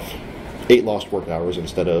day off, 8 lost work hours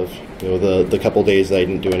instead of the couple days that I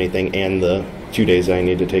didn't do anything and the 2 days that I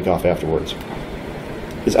needed to take off afterwards.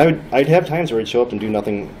 Because I'd have times where I'd show up and do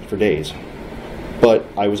nothing for days, but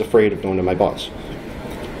I was afraid of going to my boss.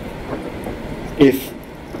 If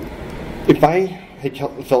I had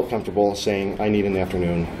felt comfortable saying I need an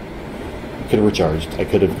afternoon, I could have recharged. I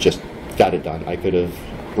could have just got it done. I could have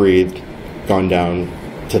breathed, gone down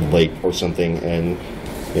to the lake or something, and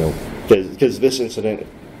because this incident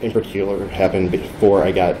in particular happened before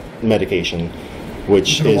I got medication,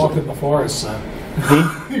 which You could is have walked in the forest, son.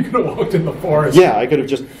 You could have walked in the forest. yeah, I could have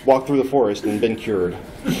just walked through the forest and been cured.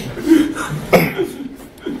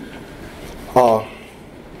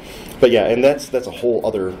 But yeah, and that's a whole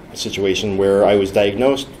other situation where I was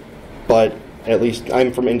diagnosed, but at least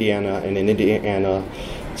I'm from Indiana, and in Indiana,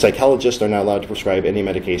 psychologists are not allowed to prescribe any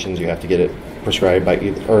medications. You have to get it prescribed by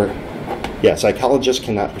psychologists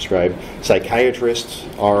cannot prescribe. Psychiatrists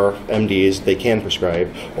are MDs, they can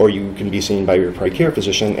prescribe, or you can be seen by your primary care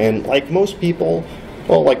physician. And like most people,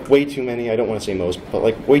 well, like way too many, I don't want to say most, but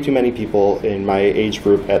like way too many people in my age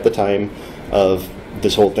group at the time of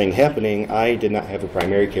this whole thing happening, I did not have a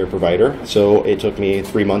primary care provider, so it took me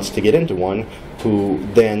 3 months to get into one, who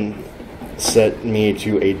then sent me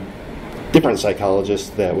to a different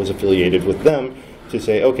psychologist that was affiliated with them to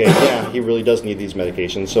say, okay, yeah, he really does need these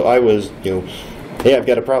medications. So I was, hey, I've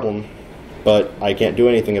got a problem, but I can't do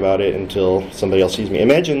anything about it until somebody else sees me.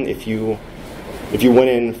 Imagine if you went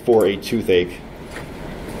in for a toothache,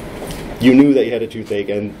 you knew that you had a toothache,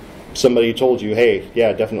 and somebody told you, hey,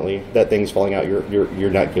 yeah, definitely, that thing's falling out, you're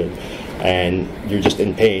not good, and you're just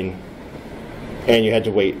in pain, and you had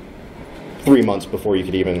to wait 3 months before you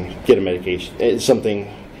could even get a medication,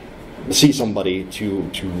 see somebody to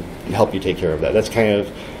help you take care of that. That's kind of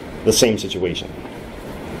the same situation.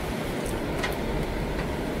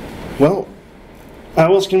 Well,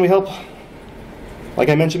 how else can we help? Like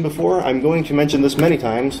I mentioned before, I'm going to mention this many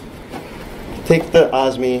times. Take the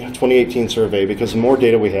OSME 2018 survey, because the more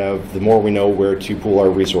data we have, the more we know where to pool our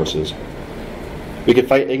resources. We could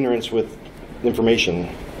fight ignorance with information.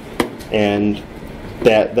 And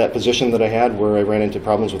that position that I had where I ran into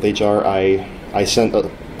problems with HR, I sent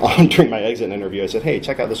during my exit interview, I said, hey,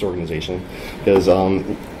 check out this organization, because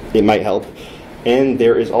it might help. And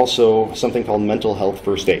there is also something called mental health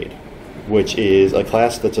first aid. which is a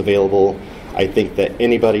class that's available. I think that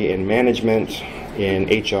anybody in management, in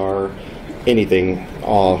HR, anything,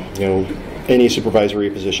 any supervisory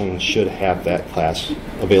position should have that class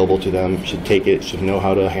available to them, should take it, should know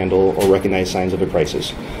how to handle or recognize signs of a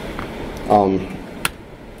crisis.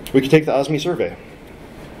 We could take the OSME survey,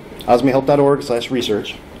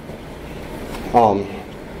 osmehelp.org/research.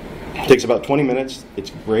 It takes about 20 minutes.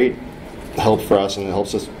 It's great help for us, and it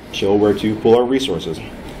helps us show where to pull our resources.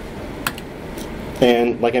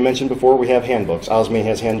 And like I mentioned before, we have handbooks. OSME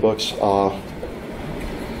has handbooks.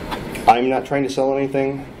 I'm not trying to sell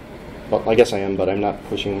anything. Well, I guess I am, but I'm not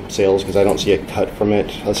pushing sales because I don't see a cut from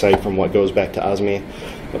it, aside from what goes back to OSME.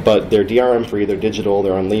 But they're DRM free, they're digital,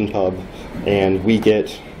 they're on LeanPub, and we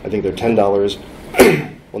get, I think they're $10,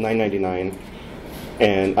 well, $9.99,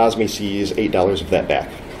 and OSME sees $8 of that back.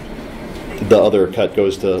 The other cut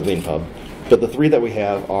goes to LeanPub. But the three that we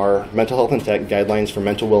have are Mental Health and Tech, Guidelines for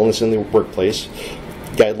Mental Wellness in the Workplace,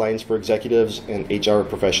 Guidelines for Executives and HR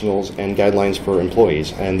Professionals, and Guidelines for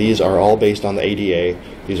Employees. And these are all based on the ADA.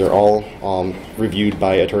 These are all reviewed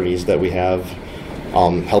by attorneys that we have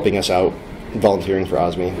helping us out, volunteering for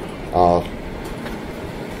OSME.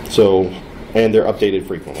 And they're updated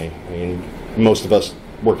frequently. I mean, most of us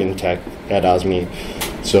work in tech at OSME,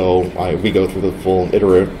 so we go through the full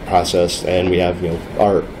iterative process, and we have,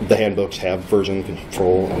 the handbooks have version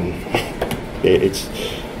control, and it's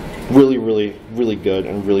really, really, really good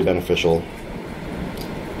and really beneficial.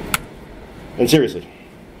 And seriously,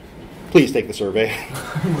 please take the survey.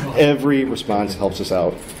 Every response helps us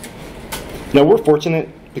out. Now, we're fortunate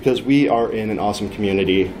because we are in an awesome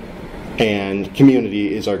community, and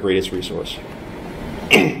community is our greatest resource.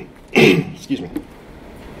 Excuse me.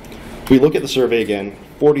 We look at the survey again,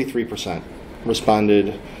 43%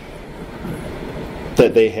 responded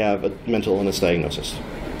that they have a mental illness diagnosis.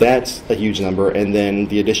 That's a huge number, and then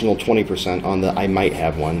the additional 20% on the I might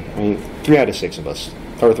have one. I mean, 3 out of 6 of us,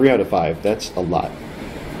 or 3 out of 5, that's a lot.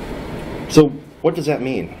 So what does that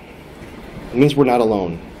mean? It means we're not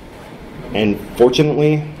alone. And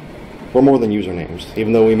fortunately, we're more than usernames,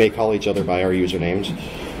 even though we may call each other by our usernames.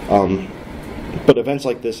 But events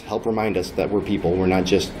like this help remind us that we're people. We're not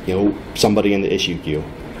just, somebody in the issue queue.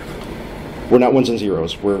 We're not ones and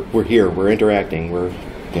zeros. We're here. We're interacting. We're,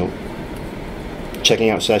 checking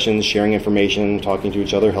out sessions, sharing information, talking to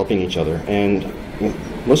each other, helping each other. And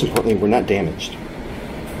most importantly, we're not damaged.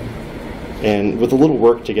 And with a little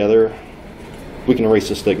work together, we can erase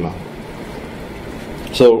the stigma.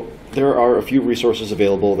 So there are a few resources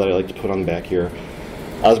available that I like to put on the back here.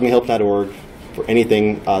 osmehelp.org for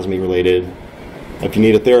anything OSME related. If you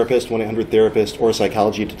need a therapist, 1-800-THERAPIST, or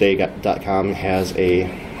psychologytoday.com has a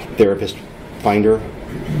therapist finder,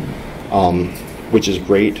 which is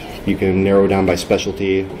great. You can narrow down by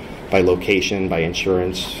specialty, by location, by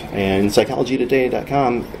insurance. And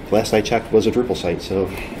psychologytoday.com, last I checked, was a Drupal site, so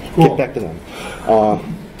Cool. Get back to them.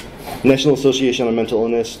 National Association on Mental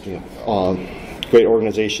Illness, great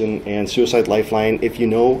organization, and Suicide Lifeline. If you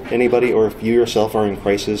know anybody or if you yourself are in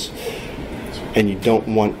crisis and you don't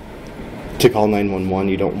want to call 911,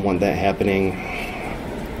 you don't want that happening,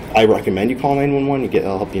 I recommend you call 911. You get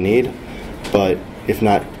all the help you need. But if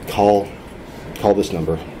not, call this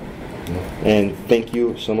number. And thank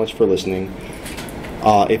you so much for listening.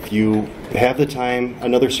 If you have the time,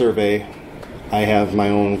 another survey. I have my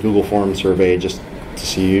own Google Form survey just to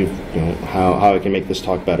see how I can make this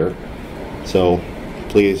talk better. So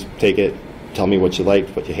please take it. Tell me what you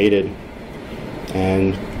liked, what you hated.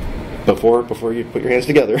 And before you put your hands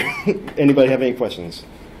together, anybody have any questions?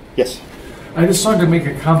 Yes. I just wanted to make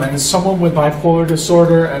a comment. As someone with bipolar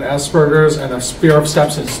disorder and Asperger's and a fear of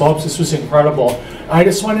steps and slopes, this was incredible. I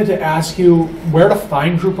just wanted to ask you where to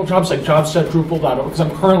find Drupal jobs, like jobs.drupal.org, because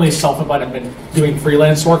I'm currently self-employed. I've been doing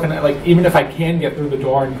freelance work, and even if I can get through the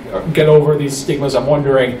door and get over these stigmas, I'm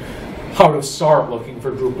wondering how to start looking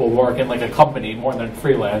for Drupal work in like a company more than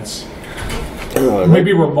freelance.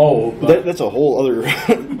 Maybe remote. That's a whole other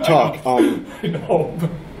talk. I know.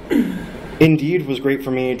 Indeed was great for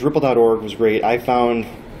me. Drupal.org was great. I found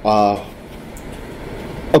a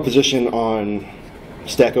position on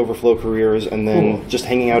Stack Overflow Careers, and then just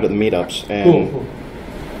hanging out at the meetups. And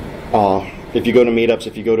if you go to meetups,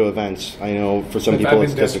 if you go to events, I know for some people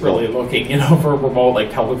it's difficult. I've been desperately looking, for remote, like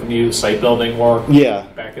telecommute, site building work. Yeah.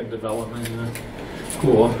 Back in development.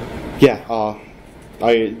 Cool. Yeah.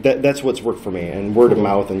 That's what's worked for me, and word of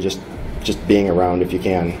mouth, and just being around if you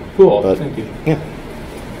can. Cool. But, thank you. Yeah.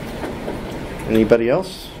 Anybody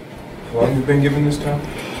else? How long have you been giving this talk?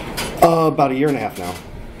 About 1.5 years now.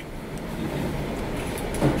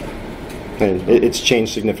 And it's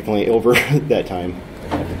changed significantly over that time.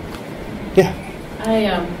 Yeah.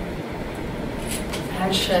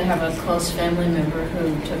 actually, I have a close family member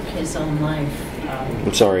who took his own life.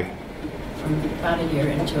 I'm sorry. About a year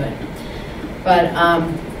into it. But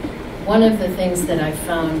one of the things that I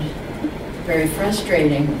found very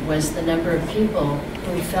frustrating was the number of people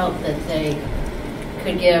who felt that they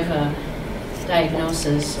could give a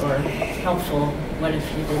diagnosis or helpful, what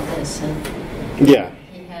if you did this? And Yeah.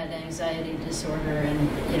 he had anxiety disorder and,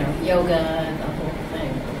 yoga and the whole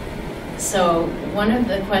thing. So one of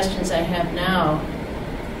the questions I have now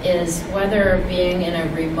is whether being in a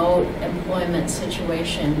remote employment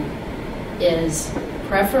situation is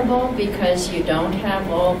preferable because you don't have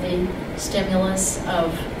all the stimulus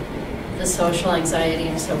of the social anxiety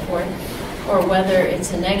and so forth, or whether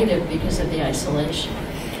it's a negative because of the isolation.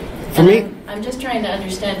 For me, I'm just trying to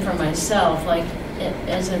understand for myself, like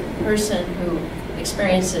as a person who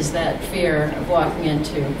experiences that fear of walking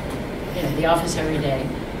into the office every day,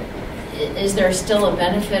 is there still a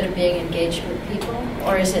benefit of being engaged with people,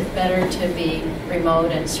 or is it better to be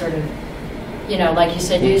remote and sort of, like you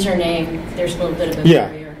said, username, there's a little bit of a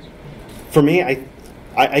barrier? For me,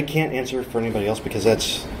 I can't answer for anybody else because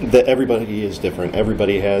everybody is different.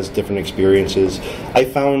 Everybody has different experiences. I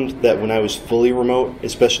found that when I was fully remote,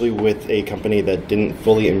 especially with a company that didn't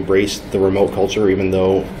fully embrace the remote culture, even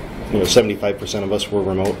though 75% of us were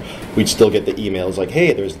remote, we'd still get the emails like,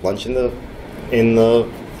 "Hey, there's lunch in the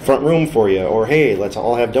front room for you," or "Hey, let's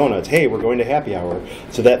all have donuts. Hey, we're going to happy hour."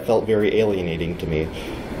 So that felt very alienating to me.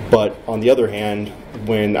 But on the other hand,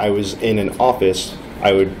 when I was in an office,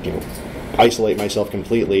 I would isolate myself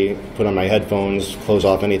completely, put on my headphones, close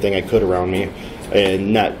off anything I could around me,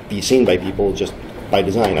 and not be seen by people just by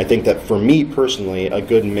design. I think that for me personally, a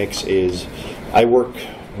good mix is I work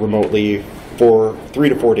remotely for 3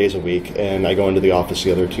 to 4 days a week, and I go into the office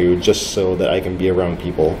the other 2 just so that I can be around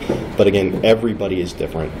people. But again, everybody is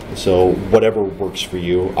different, so whatever works for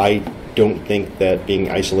you. I don't think that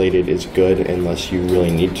being isolated is good unless you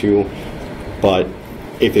really need to, but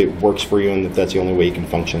if it works for you and if that's the only way you can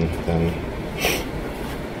function, then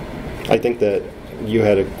I think that you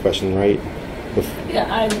had a question, right?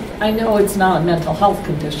 Yeah, I know it's not a mental health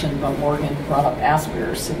condition, but Morgan brought up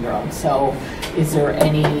Asperger's syndrome. So is there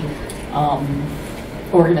any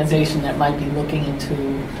organization that might be looking into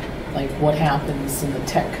like what happens in the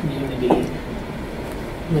tech community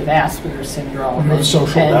with Asperger's syndrome With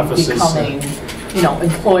social and deficits. becoming,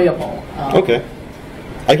 employable? Okay.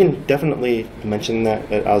 I can definitely mention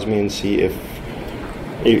that at OSME and see if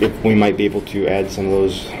we might be able to add some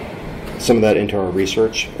of that into our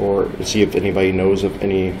research, or see if anybody knows of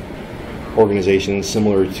any organizations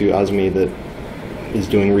similar to OSME that is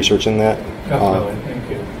doing research in that. Definitely, thank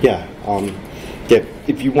you. Yeah.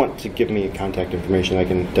 If you want to give me contact information, I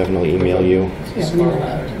can definitely email you.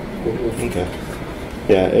 Okay.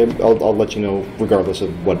 Yeah, I'll let you know regardless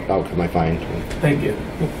of what outcome I find. Thank you.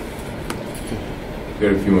 We've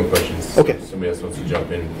got a few more questions. Okay. Somebody else wants to jump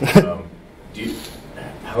in.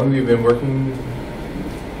 How long have you been working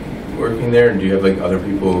there? And do you have like other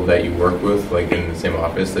people that you work with, like in the same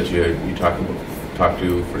office that you talk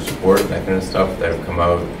to for support and that kind of stuff that have come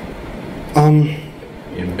out?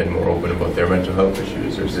 You've been more open about their mental health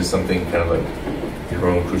issues, or is this something kind of like your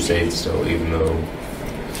own crusade still, even though?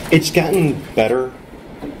 It's gotten better,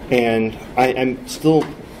 and I'm still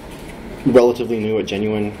relatively new at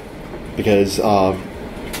Genuine because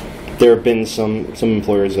there have been some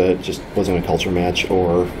employers that just wasn't a culture match,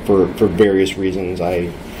 or for various reasons I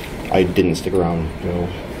didn't stick around.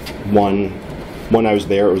 One I was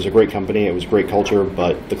there, it was a great company, it was great culture,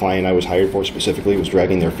 but the client I was hired for specifically was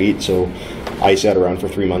dragging their feet, so I sat around for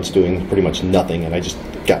 3 months doing pretty much nothing, and I just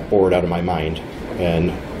got bored out of my mind.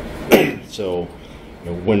 And so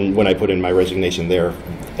when I put in my resignation there,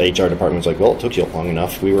 the HR department was like, "Well, it took you long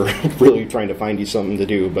enough. We were really trying to find you something to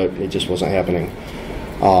do, but it just wasn't happening."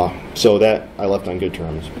 So that I left on good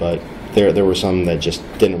terms, but there were some that just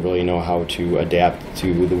didn't really know how to adapt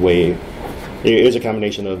to the way. It was a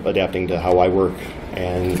combination of adapting to how I work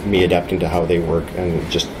and me adapting to how they work, and it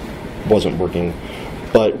just wasn't working.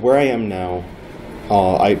 But where I am now,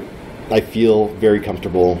 I feel very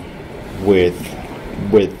comfortable with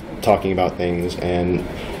talking about things, and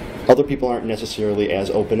other people aren't necessarily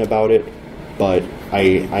as open about it, but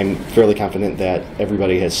I'm fairly confident that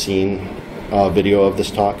everybody has seen a video of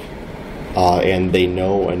this talk, and they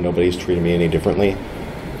know, and nobody's treated me any differently.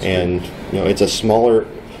 And it's a smaller.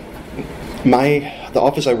 The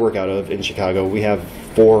office I work out of in Chicago, we have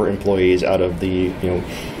 4 employees out of the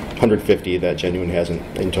 150 that Genuine has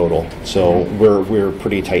in total. So we're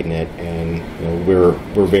pretty tight knit, and we're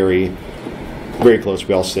very very close.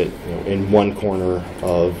 We all sit in one corner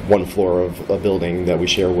of one floor of a building that we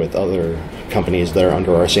share with other companies that are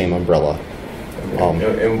under our same umbrella.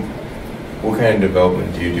 And what kind of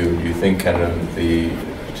development do you do? Do you think kind of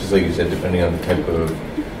just like you said, depending on the type of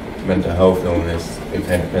mental health illness, it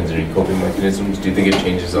kind of depends on your coping mechanisms? Do you think it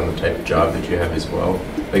changes on the type of job that you have as well?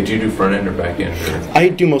 Like, do you do front end or back end? I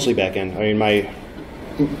do mostly back end. I mean,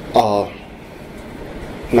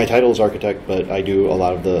 my title is architect, but I do a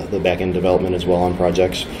lot of the back end development as well on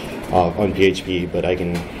projects on PHP. But I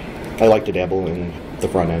like to dabble in the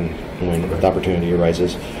front end when the opportunity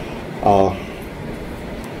arises.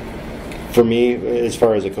 For me, as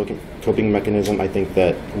far as a coping mechanism, I think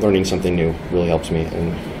that learning something new really helps me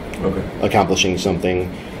in accomplishing something.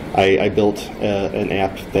 I built an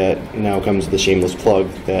app that now comes with the shameless plug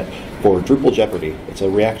that for Drupal Jeopardy. It's a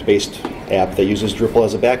React-based app that uses Drupal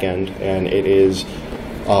as a backend, and it is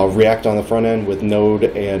React on the front end with Node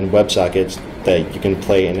and WebSockets that you can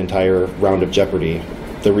play an entire round of Jeopardy.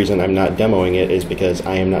 The reason I'm not demoing it is because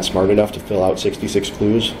I am not smart enough to fill out 66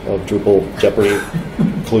 clues of Drupal Jeopardy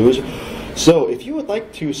clues. So if you would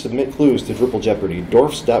like to submit clues to Drupal Jeopardy,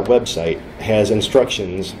 Dorf's.website has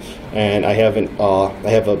instructions, and I have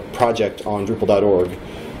a project on Drupal.org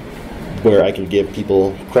where I can give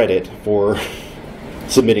people credit for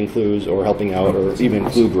submitting clues or helping out or even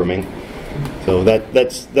clue grooming. So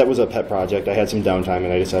that was a pet project. I had some downtime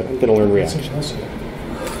and I decided I'm going to learn React.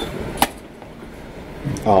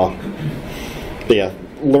 But yeah,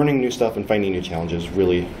 learning new stuff and finding new challenges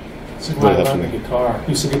really. It's like when I learned the guitar.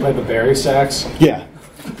 Used to play the bari sax. Yeah.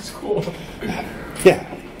 It's cool. Yeah.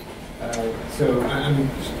 So I'm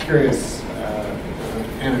just curious,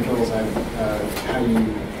 anecdotal side, how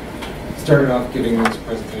you started off giving this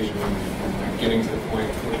presentation and getting to the point.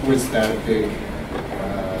 Was that a big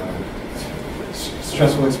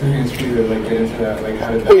stressful experience for you to like get into that? Like,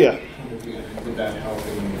 how did that? Oh yeah. Did that help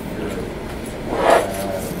in your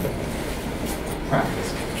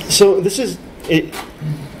practice? So this is it.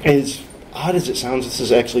 As odd as it sounds, this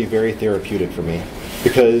is actually very therapeutic for me,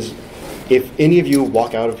 because if any of you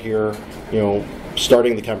walk out of here,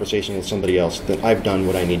 starting the conversation with somebody else, then I've done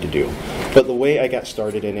what I need to do. But the way I got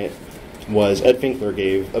started in it was Ed Finkler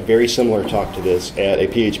gave a very similar talk to this at a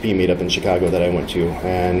PHP meetup in Chicago that I went to,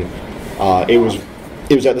 and it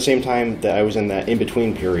was at the same time that I was in that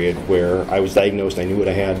in-between period where I was diagnosed, I knew what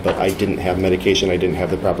I had, but I didn't have medication, I didn't have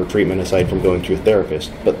the proper treatment aside from going to a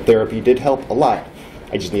therapist. But therapy did help a lot.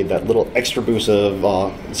 I just need that little extra boost of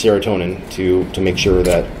serotonin to make sure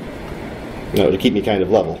that, to keep me kind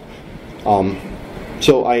of level.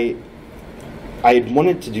 So I had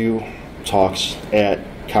wanted to do talks at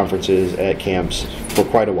conferences, at camps for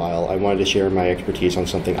quite a while. I wanted to share my expertise on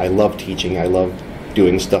something. I love teaching. I love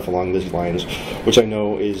doing stuff along these lines, which I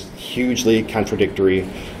know is hugely contradictory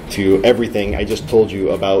to everything I just told you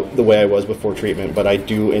about the way I was before treatment, but I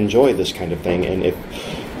do enjoy this kind of thing. And if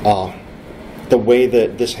the way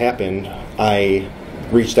that this happened, I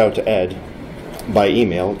reached out to Ed by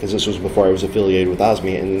email, because this was before I was affiliated with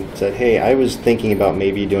OSME, and said, hey, I was thinking about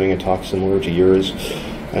maybe doing a talk similar to yours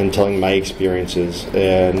and telling my experiences.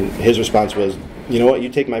 And his response was, you know what, you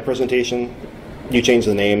take my presentation, you change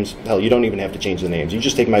the names. Hell, you don't even have to change the names. You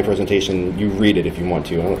just take my presentation, you read it if you want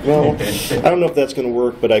to. I'm like, well, I don't know if that's going to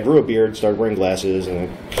work, but I grew a beard, started wearing glasses, and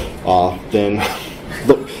then,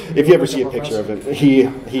 look, if you ever see a picture of him,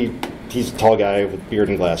 he's a tall guy with beard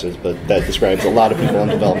and glasses, but that describes a lot of people in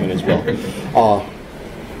development as well.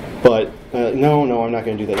 No, I'm not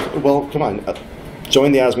going to do that. Well, come on.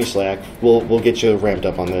 Join the OSME Slack. We'll get you ramped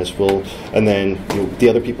up on this. And then the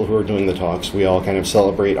other people who are doing the talks, we all kind of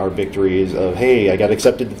celebrate our victories of, hey, I got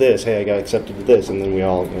accepted to this. Hey, I got accepted to this. And then we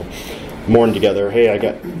all mourn together. Hey, I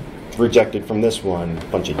got rejected from this one.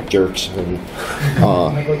 Bunch of jerks. And,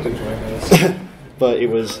 I'd like to join this. But it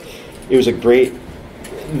was a great.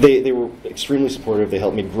 They were extremely supportive. They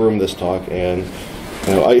helped me groom this talk, and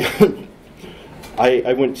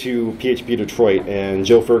I went to PHP Detroit, and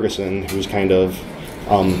Joe Ferguson, who's kind of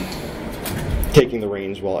taking the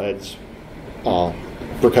reins while Ed's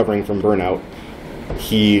recovering from burnout,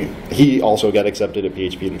 he also got accepted at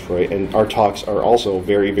PHP Detroit, and our talks are also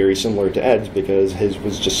very, very similar to Ed's because his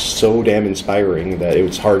was just so damn inspiring that it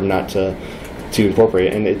was hard not to incorporate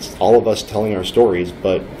it. And it's all of us telling our stories,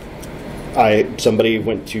 but somebody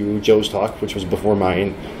went to Joe's talk, which was before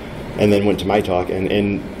mine, and then went to my talk, and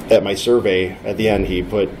at my survey at the end he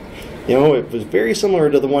put, it was very similar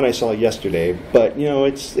to the one I saw yesterday, but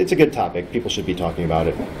it's a good topic. People should be talking about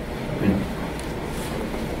it.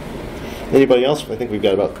 Anybody else? I think we've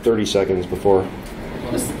got about 30 seconds before.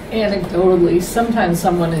 Just anecdotally, sometimes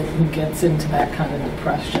someone who gets into that kind of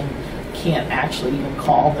depression can't actually even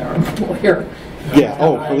call their employer. Yeah.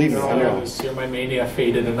 Believe me, I know. This year my mania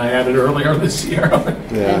faded, and I had it earlier this year.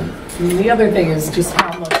 Yeah. And the other thing is just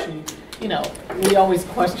how much you know, we always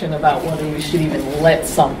question about whether we should even let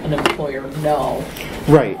an employer know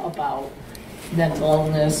Right. about mental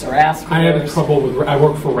illness or Asperger's. I had trouble with, I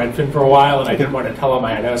worked for Redfin for a while, and I didn't want to tell them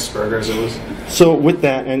I had Asperger's. It was. So with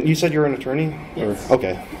that, and you said you're an attorney? Yes. Or,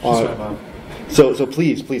 okay. That's my mom. So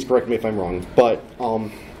please correct me if I'm wrong, but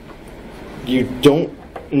you don't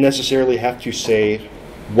necessarily have to say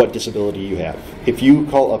what disability you have. If you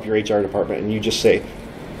call up your HR department and you just say,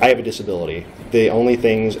 I have a disability, the only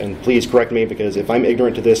things, and please correct me because if I'm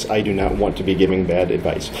ignorant to this, I do not want to be giving bad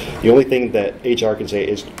advice. The only thing that HR can say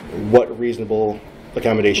is what reasonable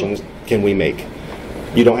accommodations can we make.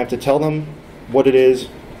 You don't have to tell them what it is,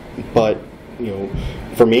 but you know,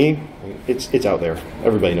 for me, it's out there.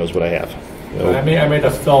 Everybody knows what I have. So, I made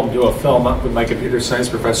a film up with my computer science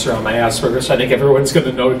professor on my Asperger's. So I think everyone's going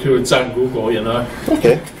to know too. It's on Google, you know.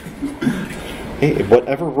 Okay. Hey,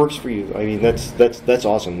 whatever works for you. I mean, that's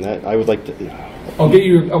awesome. That I would like to. I'll get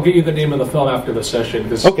you the name of the film after the session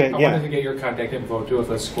because Okay, I yeah. wanted to get your contact info too if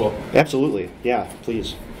that's cool. Absolutely. Yeah,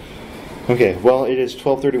 please. Okay. Well, it is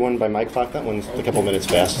 12:31 by my clock. That one's a couple minutes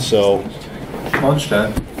fast. So.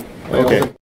 Lunchtime. Okay.